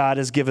grace that God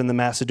has given the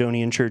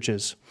Macedonian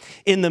churches.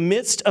 In the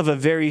midst of a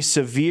very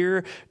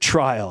severe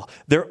trial,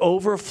 their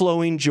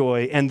overflowing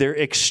joy and their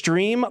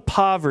extreme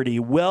poverty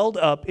welled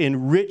up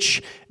in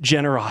rich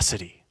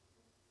generosity.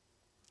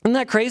 Isn't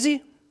that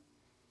crazy?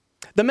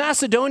 The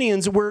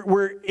Macedonians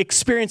were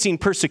experiencing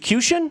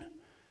persecution.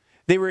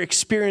 They were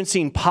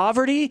experiencing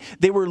poverty.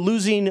 They were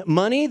losing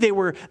money. They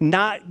were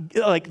not,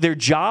 their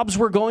jobs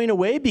were going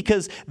away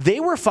because they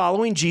were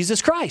following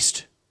Jesus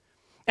Christ.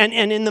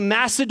 And in the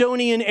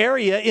Macedonian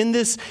area, in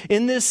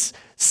this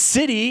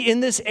city, in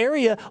this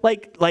area,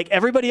 like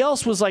everybody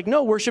else was like,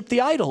 no, worship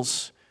the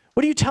idols.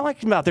 What are you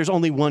talking about? There's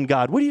only one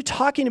God. What are you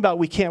talking about?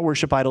 We can't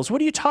worship idols.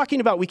 What are you talking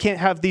about? We can't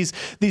have these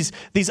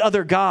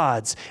other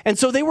gods. And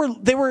so they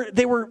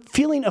were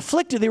feeling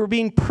afflicted. They were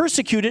being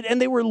persecuted,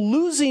 and they were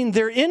losing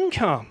their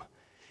income.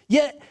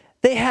 Yet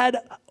they had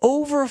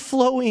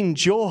overflowing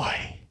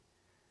joy.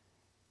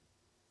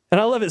 And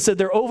I love it. It said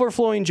their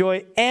overflowing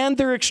joy and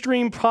their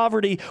extreme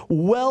poverty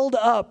welled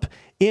up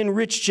in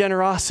rich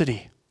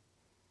generosity.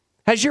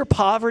 Has your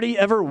poverty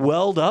ever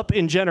welled up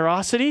in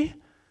generosity?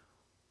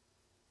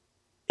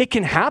 It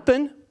can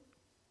happen. And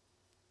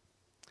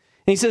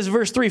he says,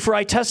 verse 3, for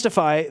I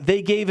testify,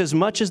 they gave as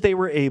much as they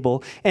were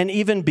able, and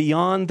even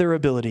beyond their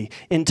ability,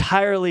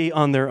 entirely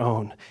on their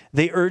own.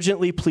 They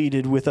urgently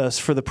pleaded with us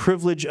for the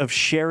privilege of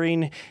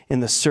sharing in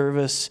the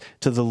service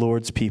to the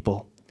Lord's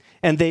people.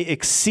 And they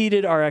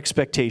exceeded our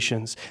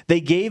expectations. They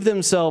gave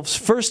themselves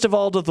first of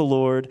all to the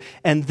Lord,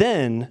 and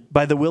then,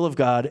 by the will of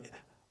God,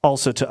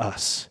 also to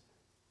us.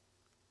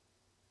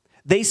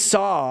 They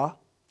saw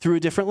through a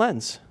different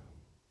lens.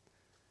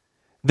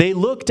 They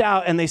looked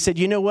out and they said,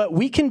 you know what?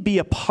 We can be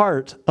a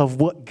part of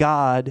what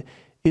God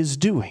is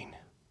doing.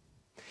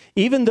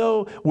 Even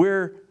though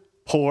we're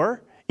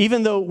poor,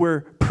 even though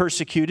we're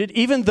persecuted,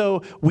 even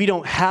though we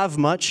don't have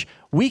much,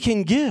 we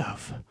can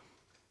give.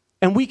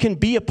 And we can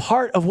be a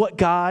part of what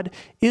God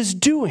is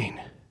doing.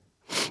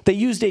 They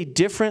used a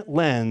different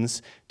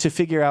lens to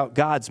figure out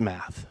God's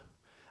math.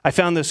 I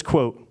found this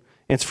quote.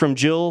 It's from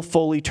Jill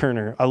Foley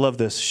Turner. I love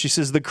this. She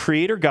says, the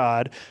Creator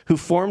God who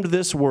formed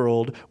this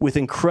world with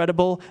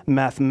incredible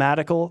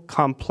mathematical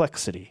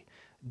complexity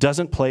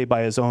doesn't play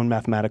by his own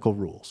mathematical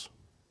rules.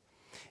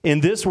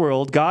 In this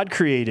world, God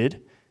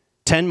created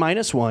 10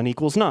 minus 1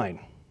 equals 9.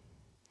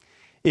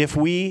 If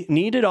we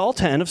needed all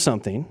 10 of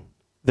something,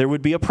 there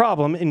would be a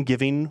problem in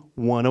giving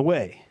one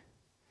away.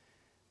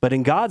 But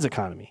in God's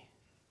economy,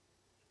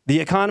 the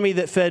economy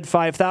that fed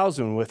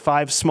 5,000 with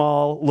 5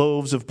 small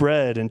loaves of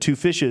bread and 2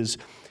 fishes,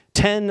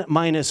 10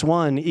 minus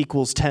 1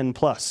 equals 10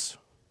 plus.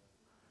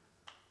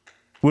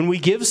 When we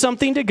give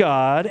something to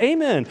God,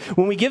 amen.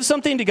 When we give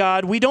something to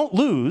God, we don't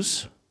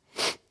lose,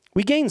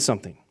 we gain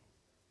something.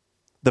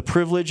 The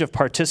privilege of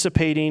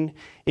participating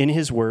in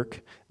his work,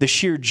 the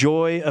sheer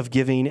joy of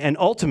giving, and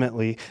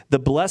ultimately the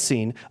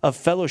blessing of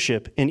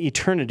fellowship in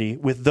eternity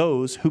with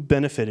those who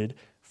benefited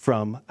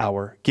from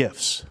our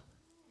gifts.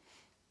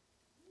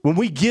 When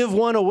we give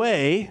one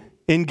away,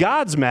 in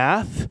God's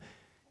math,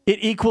 it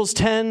equals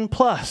 10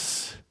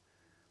 plus.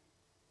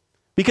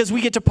 Because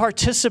we get to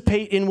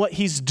participate in what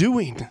he's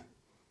doing.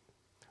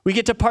 We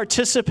get to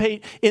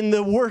participate in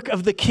the work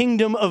of the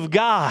kingdom of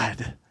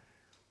God.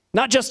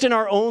 Not just in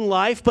our own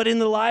life, but in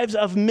the lives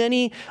of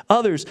many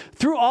others.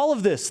 Through all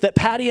of this that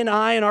Patty and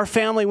I and our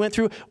family went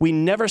through, we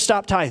never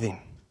stopped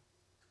tithing.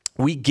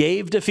 We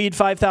gave to feed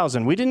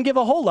 5,000. We didn't give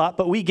a whole lot,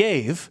 but we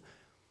gave.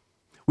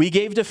 We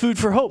gave to Food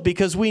for Hope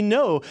because we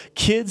know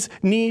kids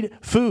need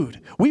food.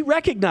 We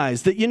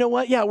recognize that, you know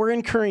what? Yeah, we're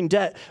incurring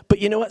debt, but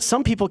you know what?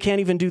 Some people can't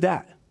even do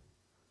that.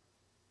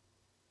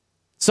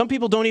 Some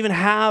people don't even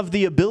have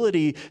the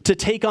ability to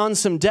take on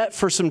some debt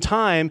for some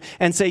time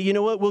and say, you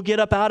know what, we'll get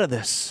up out of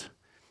this.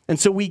 And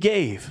so we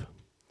gave.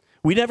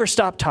 We never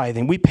stopped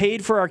tithing. We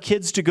paid for our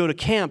kids to go to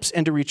camps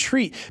and to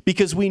retreat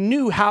because we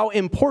knew how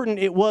important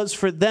it was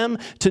for them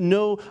to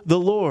know the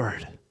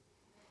Lord.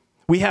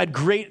 We had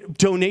great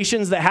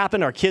donations that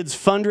happened. Our kids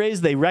fundraised.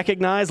 They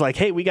recognized like,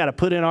 hey, we got to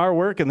put in our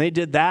work, and they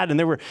did that. And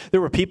there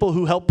were people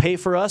who helped pay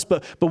for us.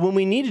 But when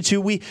we needed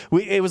to,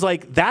 it was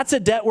like, that's a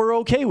debt we're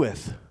okay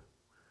with.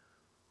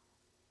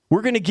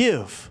 We're going to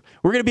give.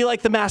 We're going to be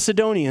like the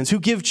Macedonians who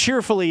give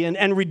cheerfully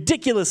and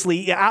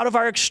ridiculously out of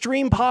our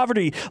extreme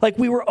poverty. Like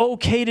we were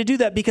okay to do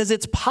that because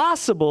it's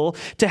possible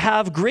to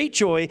have great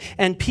joy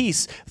and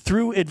peace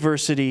through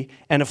adversity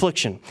and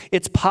affliction.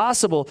 It's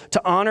possible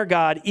to honor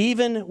God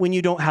even when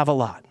you don't have a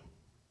lot.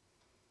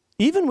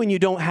 Even when you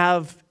don't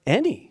have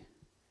any.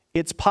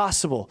 It's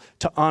possible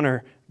to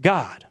honor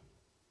God.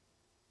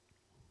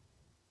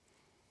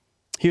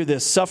 Hear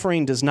this,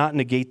 suffering does not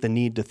negate the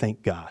need to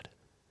thank God.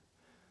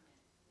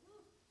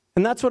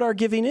 And that's what our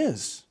giving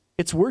is.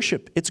 It's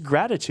worship. It's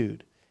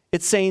gratitude.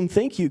 It's saying,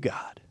 thank you,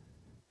 God.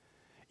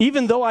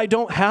 Even though I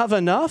don't have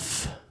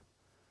enough,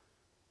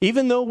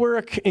 even though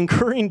we're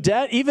incurring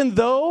debt, even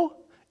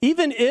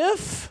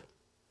if,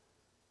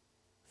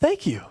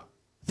 thank you.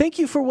 Thank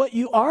you for what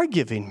you are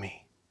giving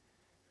me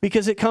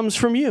because it comes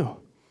from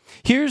you.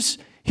 Here's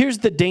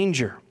the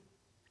danger.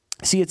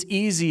 See, it's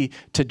easy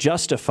to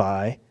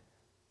justify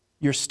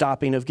your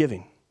stopping of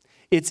giving.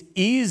 It's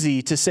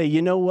easy to say,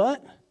 you know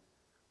what?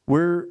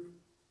 We're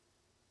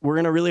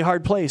in a really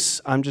hard place.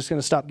 I'm just going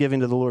to stop giving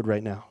to the Lord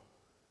right now.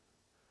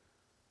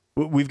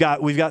 We've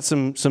got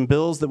some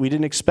bills that we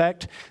didn't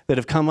expect that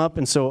have come up,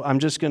 and so I'm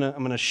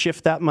going to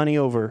shift that money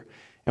over,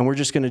 and we're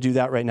just going to do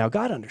that right now.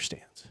 God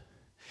understands.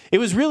 It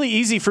was really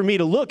easy for me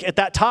to look at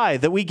that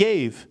tithe that we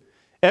gave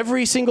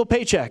every single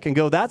paycheck and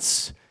go,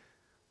 that's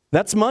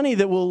money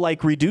that will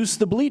like reduce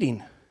the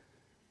bleeding.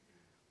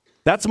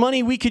 That's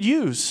money we could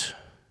use.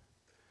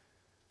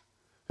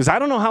 Because I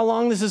don't know how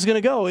long this is going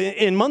to go.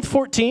 In month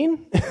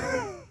 14,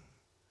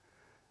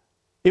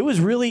 it was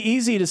really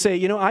easy to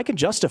say, I can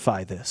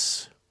justify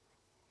this.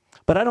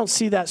 But I don't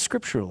see that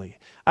scripturally.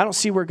 I don't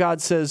see where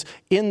God says,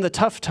 in the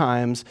tough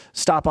times,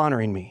 stop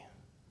honoring me.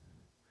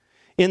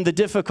 In the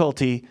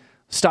difficulty,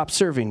 stop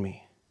serving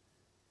me.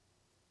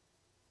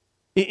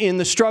 In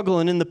the struggle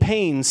and in the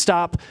pain,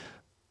 stop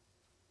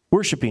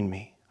worshiping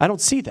me. I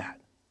don't see that.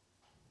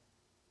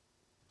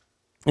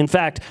 In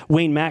fact,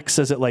 Wayne Mack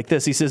says it like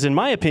this. He says, in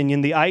my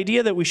opinion, the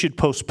idea that we should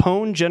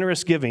postpone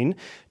generous giving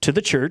to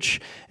the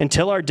church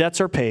until our debts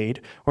are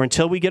paid, or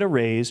until we get a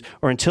raise,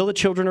 or until the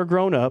children are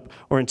grown up,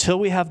 or until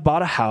we have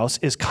bought a house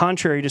is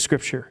contrary to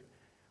Scripture.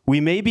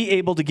 We may be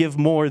able to give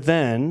more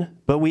then,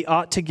 but we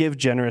ought to give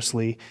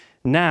generously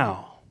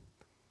now.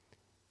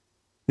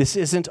 This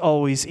isn't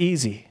always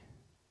easy,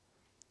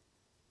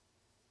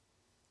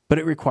 but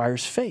it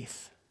requires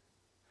faith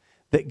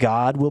that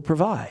God will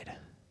provide.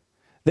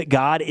 That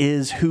God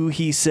is who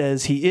he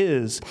says he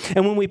is.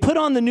 And when we put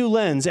on the new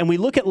lens and we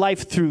look at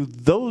life through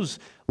those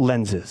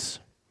lenses,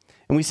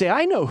 and we say,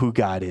 I know who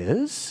God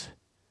is.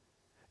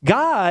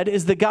 God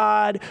is the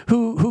God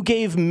who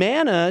gave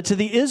manna to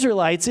the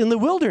Israelites in the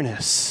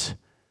wilderness.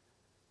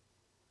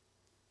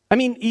 I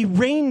mean, he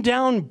rained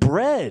down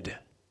bread.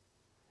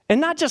 And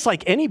not just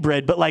like any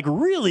bread, but like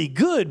really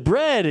good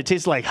bread. It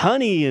tastes like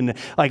honey and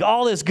like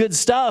all this good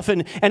stuff.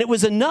 And it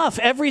was enough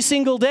every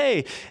single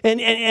day. And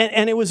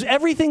it was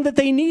everything that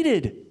they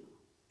needed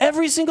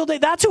every single day.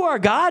 That's who our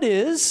God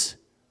is.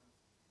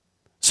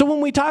 So when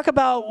we talk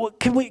about,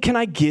 can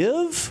I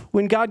give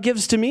when God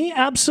gives to me?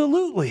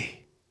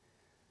 Absolutely.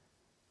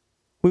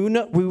 We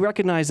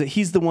recognize that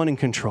he's the one in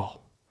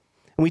control.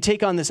 And we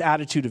take on this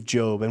attitude of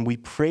Job and we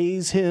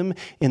praise him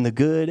in the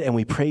good and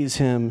we praise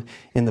him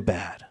in the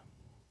bad.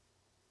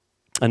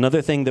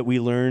 Another thing that we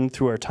learned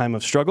through our time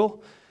of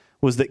struggle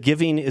was that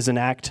giving is an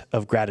act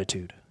of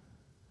gratitude.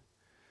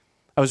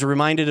 I was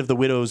reminded of the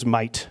widow's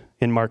mite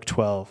in Mark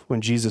 12 when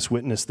Jesus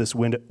witnessed this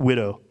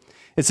widow.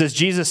 It says,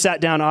 Jesus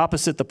sat down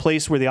opposite the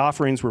place where the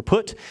offerings were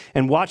put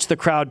and watched the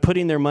crowd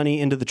putting their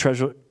money into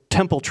the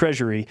temple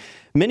treasury.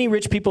 Many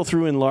rich people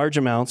threw in large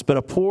amounts, but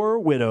a poor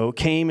widow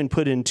came and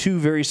put in 2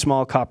 very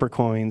small copper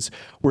coins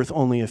worth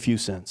only a few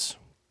cents.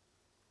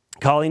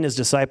 Calling his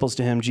disciples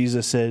to him,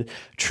 Jesus said,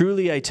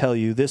 truly I tell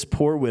you, this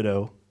poor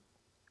widow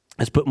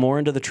has put more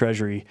into the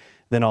treasury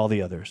than all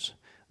the others.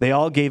 They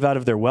all gave out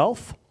of their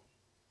wealth,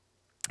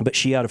 but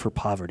she out of her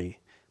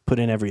poverty put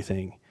in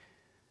everything,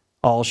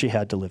 all she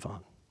had to live on.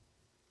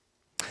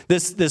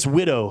 This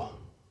widow,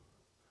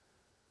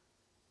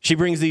 she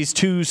brings these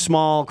 2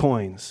 small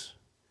coins,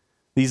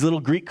 these little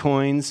Greek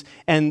coins,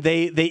 and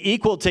they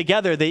equaled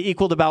together, they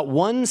equaled about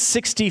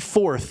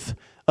 1/64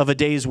 of a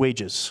day's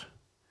wages.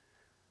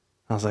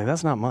 I was like,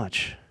 that's not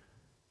much.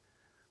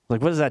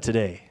 Like, what is that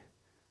today?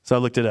 So I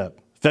looked it up.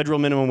 Federal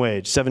minimum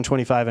wage,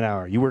 $7.25 an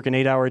hour. You work an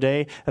 8-hour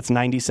day, that's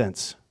 90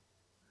 cents.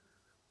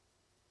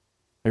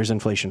 There's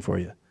inflation for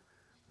you.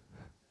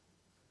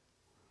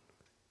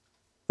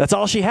 That's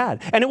all she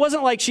had. And it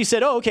wasn't like she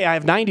said, okay, I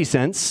have 90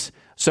 cents,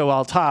 so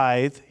I'll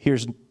tithe.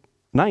 Here's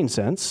 9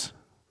 cents.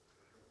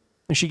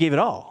 And she gave it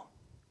all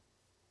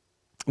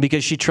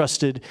because she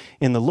trusted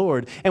in the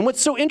Lord. And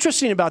what's so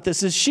interesting about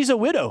this is she's a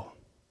widow.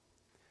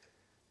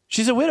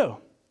 She's a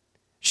widow.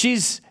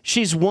 She's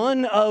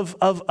one of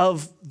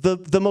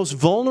the most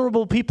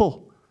vulnerable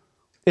people.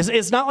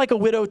 It's not like a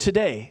widow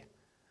today.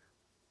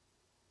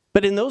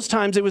 But in those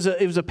times, it was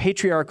a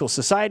patriarchal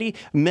society.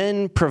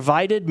 Men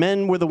provided.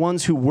 Men were the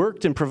ones who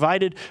worked and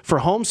provided for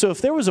home. So if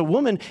there was a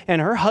woman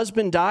and her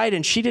husband died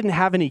and she didn't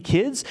have any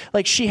kids,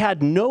 like she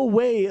had no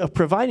way of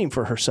providing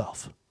for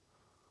herself.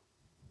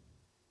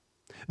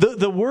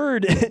 The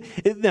word,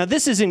 now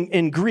this is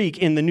in Greek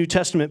in the New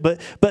Testament, but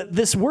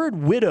this word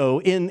widow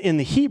in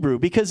the Hebrew,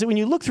 because when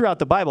you look throughout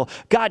the Bible,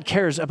 God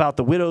cares about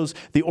the widows,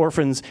 the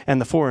orphans, and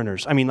the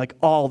foreigners. I mean, like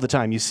all the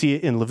time. You see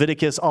it in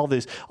Leviticus, all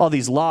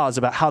these laws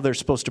about how they're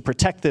supposed to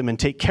protect them and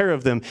take care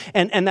of them.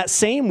 And that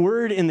same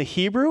word in the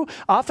Hebrew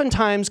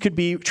oftentimes could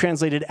be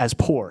translated as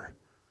poor.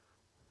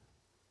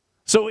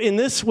 So in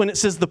this, when it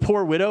says the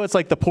poor widow, it's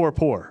like the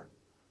poor.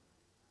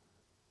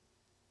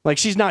 Like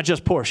she's not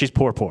just poor, she's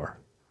poor.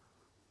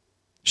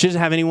 She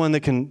doesn't have anyone that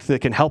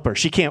can help her.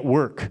 She can't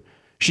work.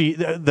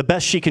 The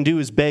best she can do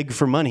is beg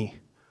for money.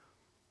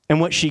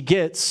 And what she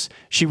gets,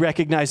 she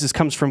recognizes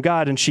comes from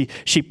God, and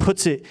she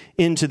puts it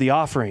into the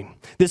offering.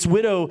 This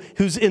widow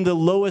who's in the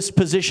lowest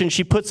position,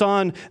 she puts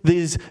on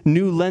these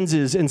new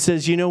lenses and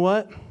says, you know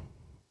what?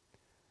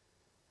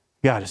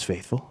 God is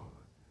faithful.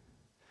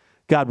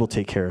 God will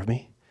take care of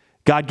me.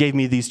 God gave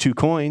me these 2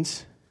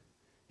 coins.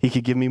 He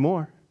could give me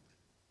more.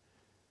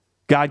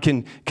 God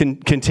can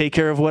take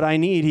care of what I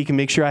need. He can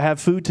make sure I have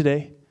food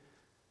today.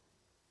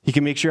 He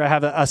can make sure I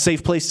have a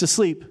safe place to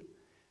sleep.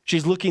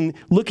 She's looking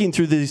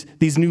through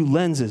these new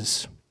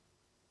lenses.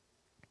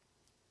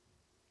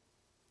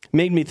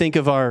 Made me think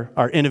of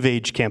our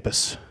Innovage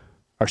campus,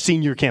 our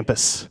senior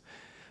campus.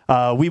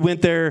 We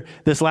went there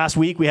this last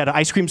week. We had an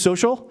ice cream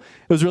social.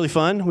 It was really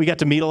fun. We got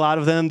to meet a lot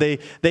of them.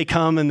 They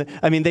come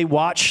and they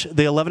watch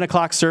the 11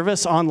 o'clock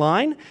service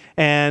online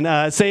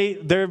and say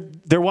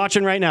they're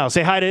watching right now.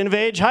 Say hi to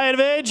Innovage. Hi,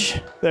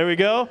 Innovage. There we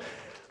go.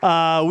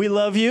 We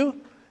love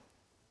you.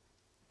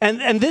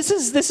 And this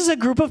is a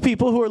group of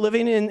people who are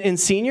living in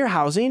senior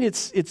housing.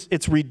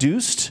 It's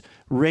reduced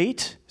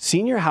rate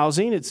senior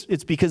housing.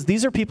 It's because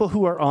these are people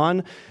who are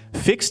on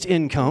fixed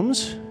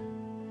incomes.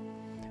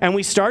 And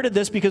we started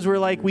this because we're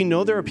like, we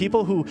know there are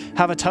people who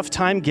have a tough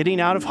time getting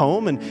out of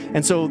home,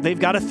 and so they've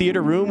got a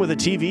theater room with a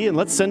TV, and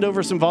let's send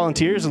over some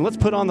volunteers, and let's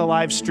put on the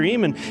live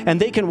stream, and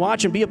they can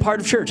watch and be a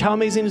part of church. How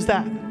amazing is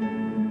that?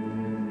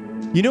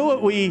 You know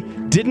what we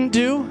didn't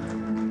do?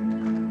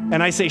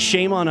 And I say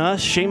shame on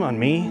us, shame on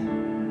me.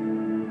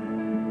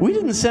 We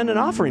didn't send an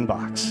offering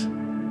box.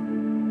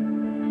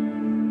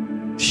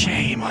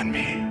 Shame on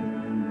me.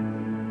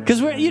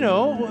 Because we're,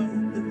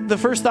 the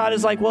first thought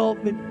is like, well,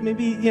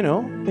 maybe they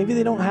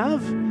don't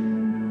have.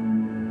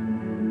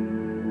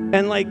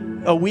 And like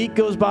a week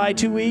goes by,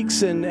 2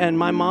 weeks, and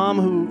my mom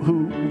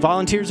who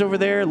volunteers over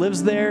there,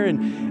 lives there,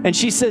 and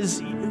she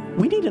says,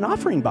 we need an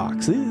offering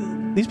box.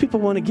 These people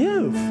want to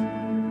give.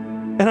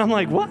 And I'm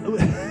like, what?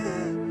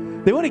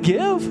 They want to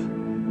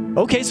give?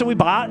 Okay, so we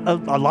bought a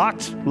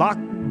locked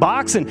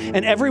box,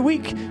 and every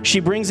week she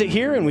brings it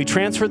here, and we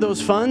transfer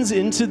those funds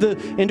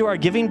into our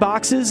giving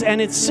boxes, and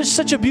it's just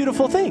such a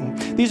beautiful thing.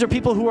 These are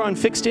people who are on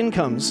fixed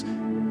incomes.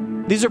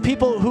 These are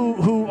people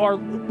who are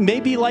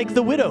maybe like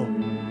the widow,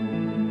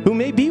 who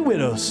may be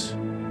widows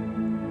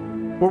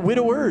or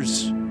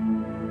widowers,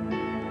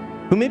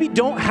 who maybe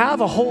don't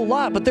have a whole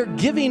lot, but they're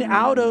giving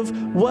out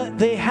of what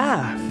they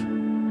have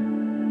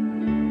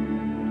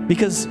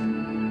because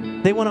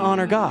they want to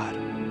honor God,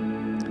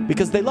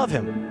 because they love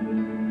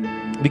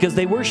Him, because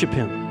they worship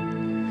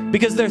Him,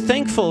 because they're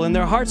thankful in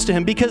their hearts to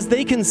Him, because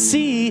they can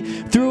see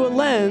through a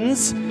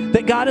lens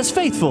that God is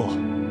faithful,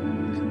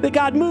 that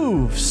God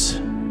moves.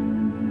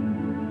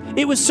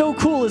 It was so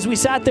cool as we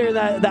sat there,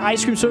 the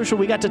ice cream social,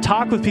 we got to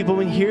talk with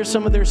people and hear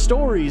some of their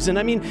stories. And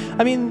I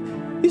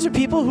mean, these are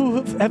people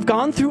who have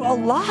gone through a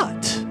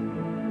lot.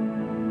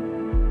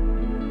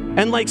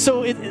 And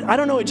I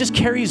don't know, it just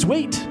carries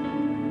weight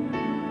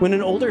when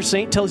an older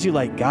saint tells you,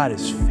 like, God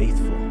is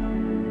faithful.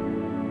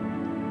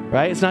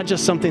 Right? It's not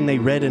just something they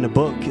read in a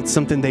book. It's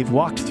something they've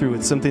walked through.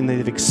 It's something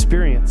they've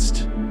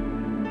experienced.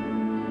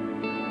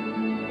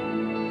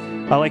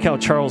 I like how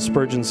Charles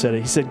Spurgeon said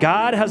it. He said,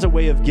 God has a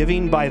way of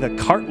giving by the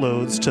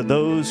cartloads to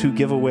those who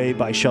give away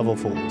by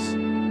shovelfuls.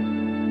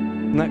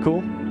 Isn't that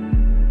cool?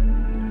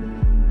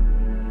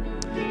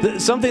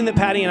 Something that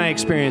Patty and I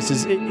experienced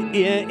is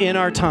in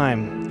our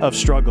time of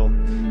struggle,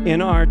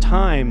 in our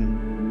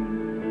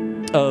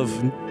time of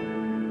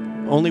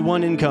only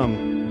one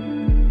income,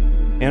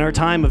 in our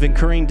time of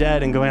incurring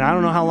debt and going, I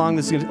don't know how long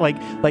this is going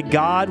to, like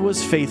God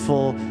was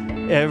faithful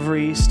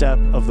every step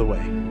of the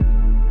way.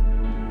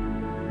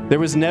 There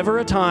was never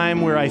a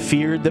time where I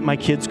feared that my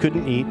kids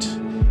couldn't eat.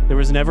 There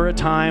was never a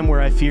time where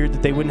I feared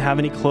that they wouldn't have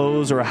any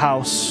clothes or a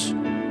house.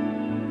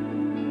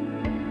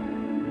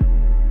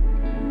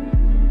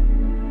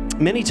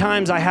 Many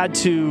times I had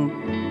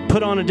to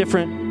put on a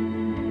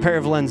different pair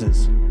of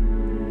lenses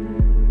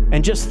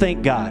and just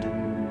thank God.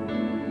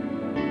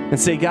 And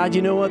say, God,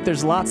 you know what?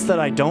 There's lots that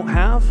I don't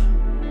have,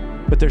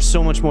 but there's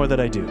so much more that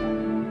I do.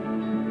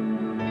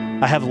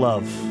 I have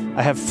love.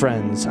 I have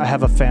friends. I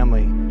have a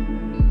family.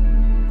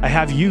 I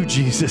have you,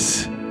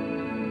 Jesus.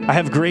 I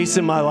have grace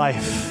in my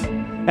life.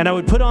 And I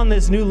would put on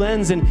this new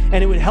lens, and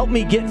it would help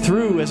me get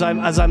through as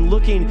I'm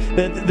looking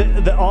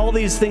that all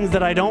these things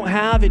that I don't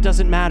have, it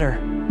doesn't matter.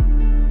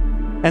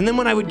 And then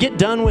when I would get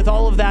done with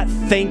all of that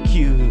thank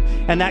you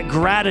and that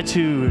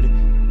gratitude,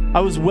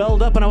 I was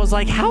welled up and I was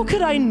like, how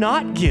could I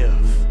not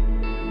give?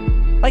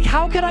 Like,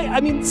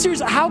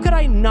 seriously, how could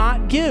I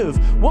not give?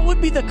 What would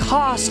be the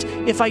cost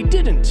if I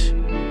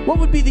didn't? What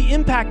would be the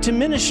impact to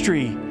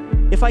ministry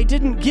if I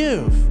didn't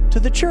give to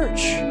the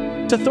church,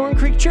 to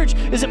ThornCreek Church?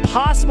 Is it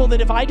possible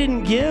that if I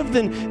didn't give,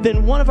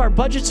 then one of our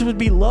budgets would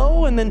be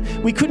low and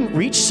then we couldn't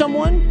reach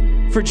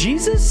someone for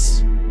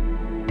Jesus?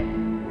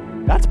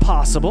 That's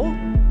possible.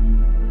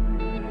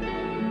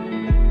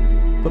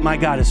 But my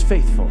God is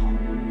faithful,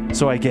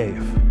 so I gave.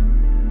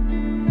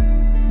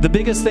 The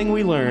biggest thing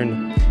we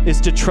learn is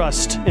to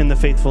trust in the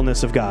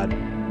faithfulness of God.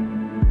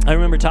 I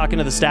remember talking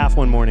to the staff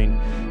one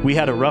morning. We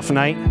had a rough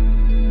night.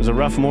 It was a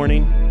rough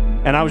morning.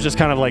 And I was just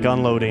kind of like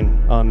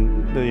unloading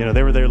on,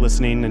 they were there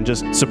listening and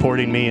just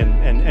supporting me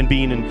and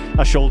being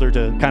a shoulder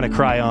to kind of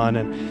cry on.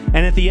 And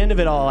at the end of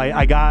it all,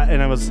 I got,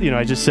 and I was,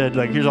 I just said,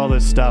 like, here's all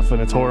this stuff and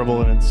it's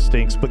horrible and it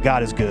stinks, but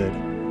God is good.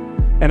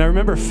 And I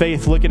remember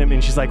Faith looking at me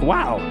and she's like,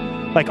 wow,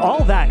 like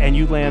all that and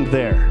you land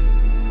there.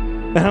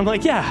 And I'm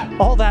like, yeah,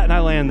 all that and I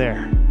land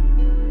there.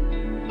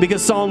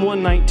 Because Psalm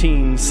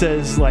 119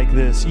 says like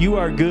this, you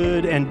are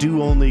good and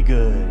do only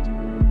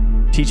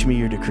good. Teach me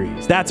your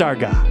decrees. That's our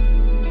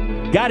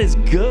God. God is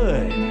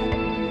good.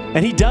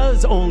 And He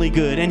does only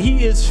good. And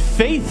He is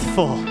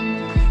faithful.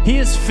 He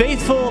is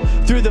faithful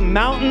through the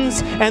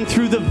mountains and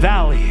through the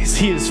valleys.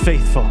 He is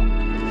faithful.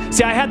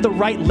 See, I had the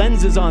right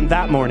lenses on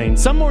that morning.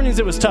 Some mornings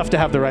it was tough to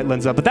have the right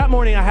lenses on, but that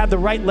morning I had the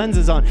right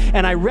lenses on,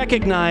 and I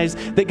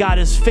recognized that God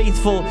is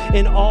faithful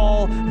in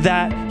all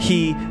that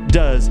he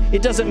does.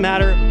 It doesn't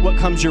matter what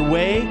comes your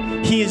way.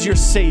 He is your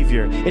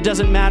Savior. It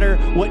doesn't matter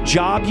what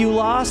job you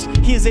lost.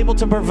 He is able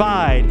to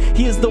provide.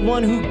 He is the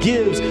one who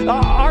gives.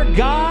 Our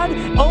God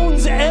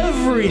owns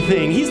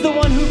everything. He's the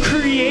one who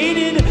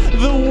created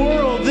the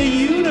world, the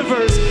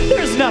universe.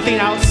 There's nothing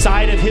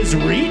outside of his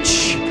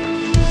reach.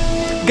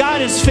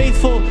 God is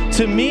faithful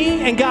to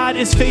me, and God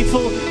is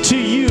faithful to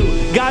you.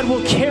 God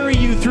will carry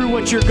you through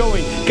what you're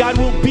going. God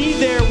will be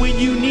there when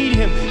you need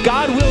him.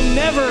 God will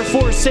never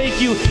forsake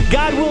you.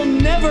 God will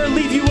never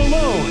leave you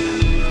alone.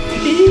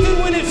 Even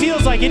when it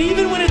feels like it,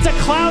 even when it's a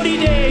cloudy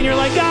day and you're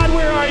like, God,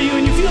 where are you?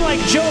 And you feel like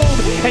Job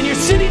and you're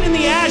sitting in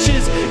the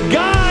ashes,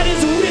 God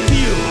is with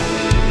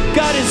you.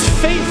 God is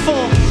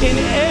faithful in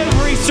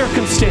every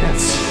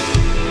circumstance.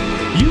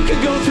 You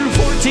could go through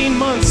 14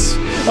 months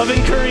of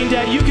incurring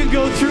debt. You could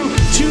go through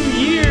 2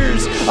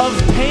 years of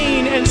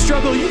pain and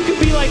struggle. You could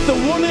be like the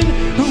woman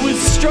who was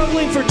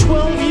struggling for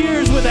 12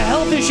 years with a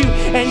health issue,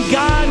 and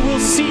God will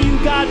see you.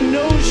 God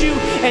knows you,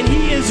 and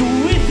he is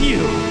with you.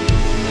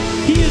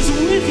 He is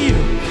with you.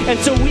 And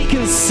so we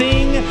can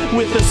sing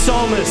with the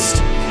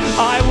psalmist.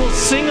 I will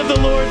sing of the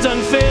Lord's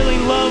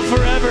unfailing love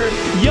forever.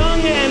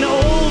 Young and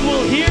old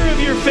will hear of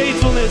your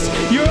faithfulness.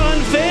 Your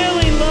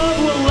unfailing love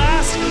will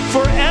last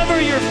forever.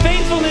 Your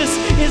faithfulness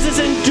is as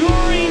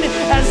enduring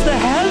as the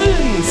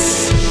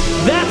heavens.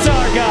 That's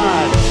our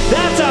God.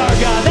 That's our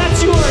God.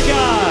 That's your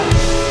God.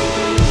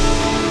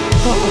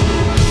 Oh.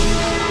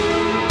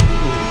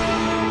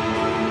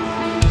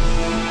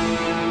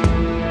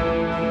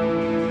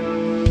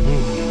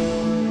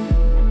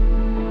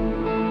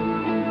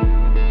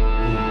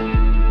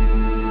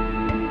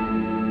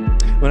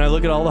 When I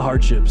look at all the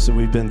hardships that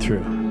we've been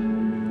through,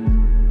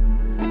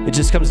 it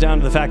just comes down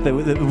to the fact that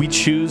we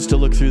choose to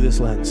look through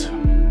this lens.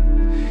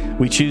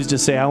 We choose to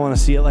say, I want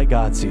to see it like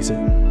God sees it.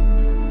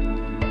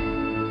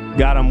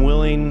 God, I'm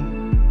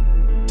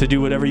willing to do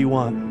whatever you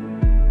want.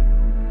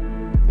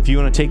 If you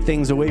want to take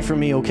things away from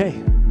me, okay.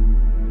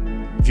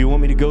 If you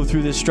want me to go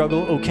through this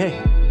struggle,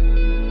 okay.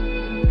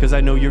 Because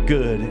I know you're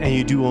good and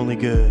you do only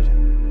good.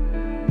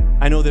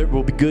 I know there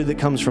will be good that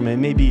comes from it.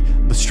 Maybe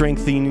the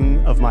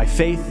strengthening of my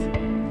faith,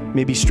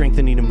 maybe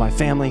strengthening of my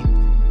family,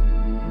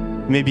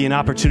 maybe an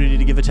opportunity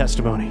to give a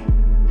testimony.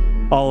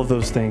 All of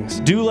those things.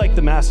 Do like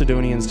the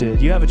Macedonians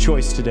did. You have a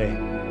choice today.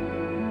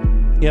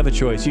 You have a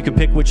choice. You can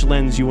pick which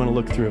lens you want to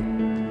look through.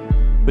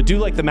 But do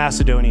like the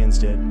Macedonians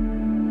did.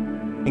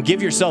 And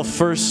give yourself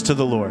first to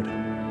the Lord.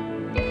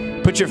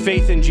 Put your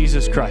faith in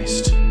Jesus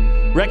Christ.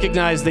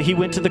 Recognize that he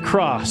went to the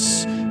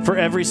cross for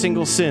every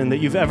single sin that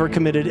you've ever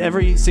committed,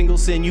 every single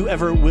sin you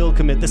ever will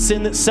commit, the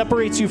sin that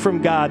separates you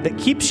from God, that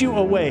keeps you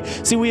away.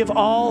 See, we have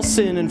all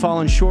sinned and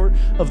fallen short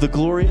of the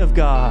glory of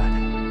God.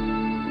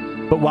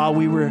 But while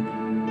we were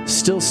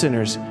still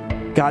sinners,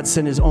 God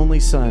sent his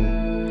only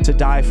son to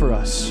die for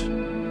us.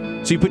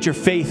 So you put your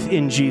faith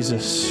in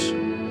Jesus.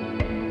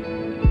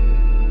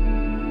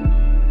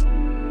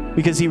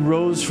 Because he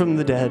rose from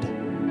the dead.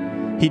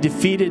 He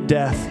defeated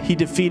death, he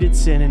defeated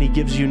sin, and he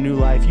gives you new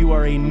life. You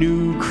are a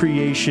new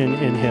creation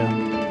in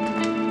him.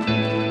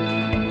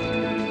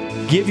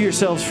 Give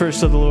yourselves first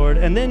to the Lord,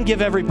 and then give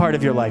every part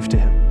of your life to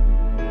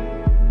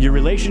him. Your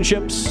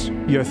relationships,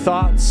 your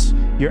thoughts,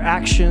 your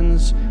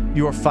actions,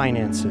 your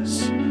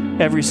finances,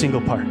 every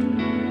single part.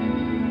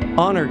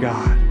 Honor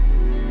God,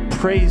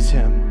 praise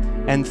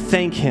him, and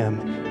thank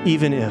him,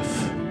 even if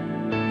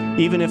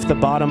the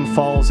bottom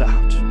falls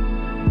out.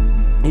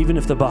 Even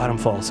if the bottom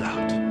falls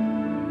out.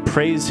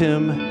 Praise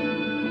him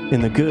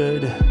in the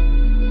good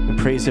and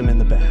praise him in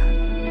the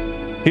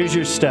bad. Here's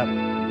your step.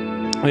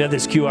 We have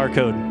this QR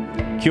code.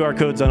 QR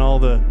codes on all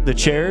the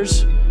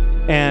chairs.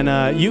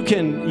 And you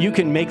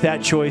can make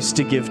that choice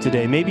to give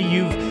today. Maybe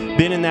you've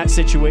been in that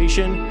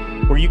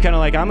situation where you kind of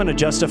like, I'm going to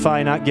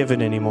justify not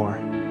giving anymore.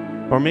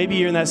 Or maybe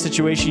you're in that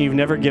situation you've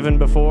never given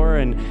before,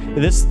 and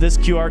this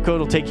QR code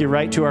will take you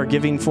right to our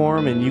giving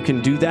form, and you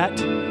can do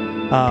that.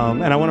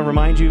 And I want to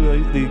remind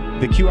you,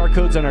 the QR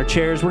codes on our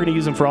chairs, we're going to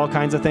use them for all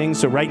kinds of things.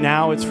 So right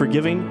now it's for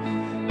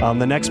giving.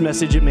 The next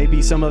message, it may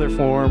be some other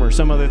form or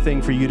some other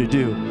thing for you to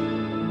do.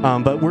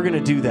 But we're going to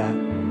do that.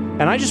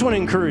 And I just want to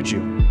encourage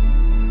you.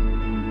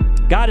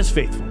 God is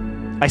faithful.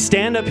 I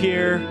stand up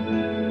here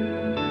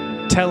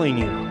telling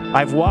you,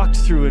 I've walked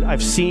through it.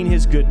 I've seen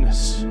his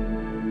goodness.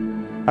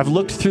 I've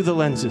looked through the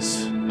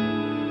lenses,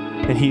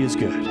 and he is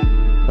good.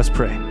 Let's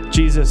pray.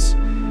 Jesus,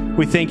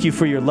 we thank you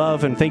for your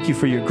love and thank you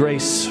for your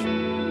grace.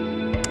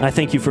 I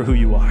thank you for who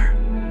you are.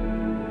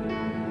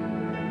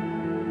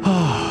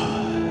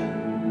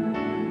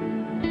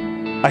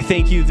 I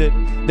thank you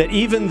that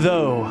even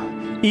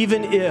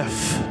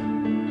if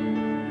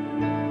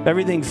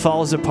everything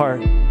falls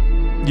apart,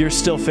 you're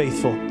still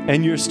faithful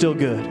and you're still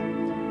good.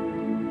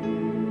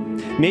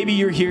 Maybe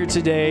you're here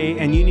today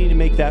and you need to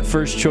make that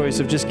first choice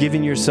of just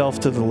giving yourself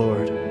to the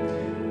Lord.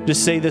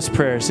 Just say this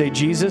prayer. Say,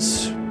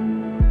 Jesus,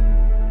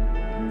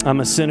 I'm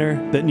a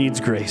sinner that needs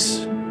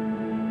grace.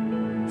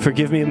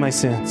 Forgive me of my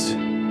sins.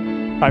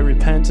 I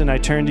repent and I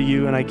turn to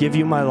you and I give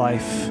you my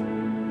life.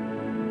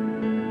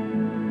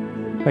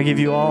 I give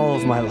you all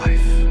of my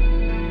life.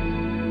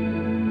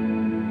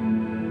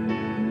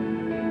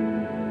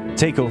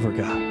 Take over,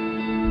 God.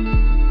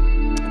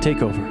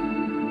 Take over.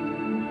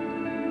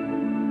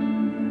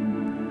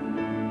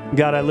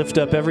 God, I lift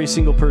up every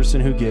single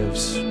person who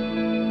gives.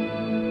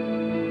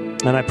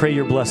 And I pray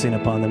your blessing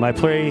upon them. I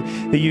pray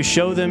that you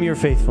show them your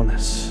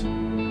faithfulness.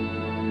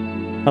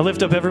 I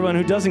lift up everyone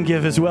who doesn't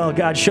give as well.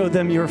 God, show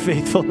them your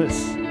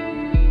faithfulness.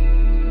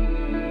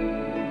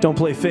 Don't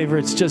play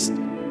favorites. Just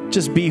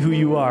be who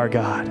you are,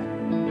 God.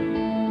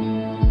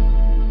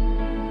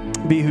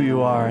 Be who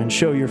you are and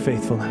show your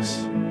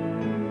faithfulness.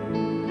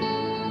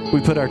 We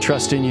put our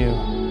trust in you.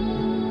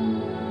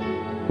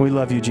 We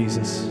love you,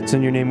 Jesus. It's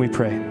in your name we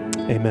pray.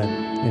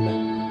 Amen.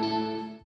 Amen.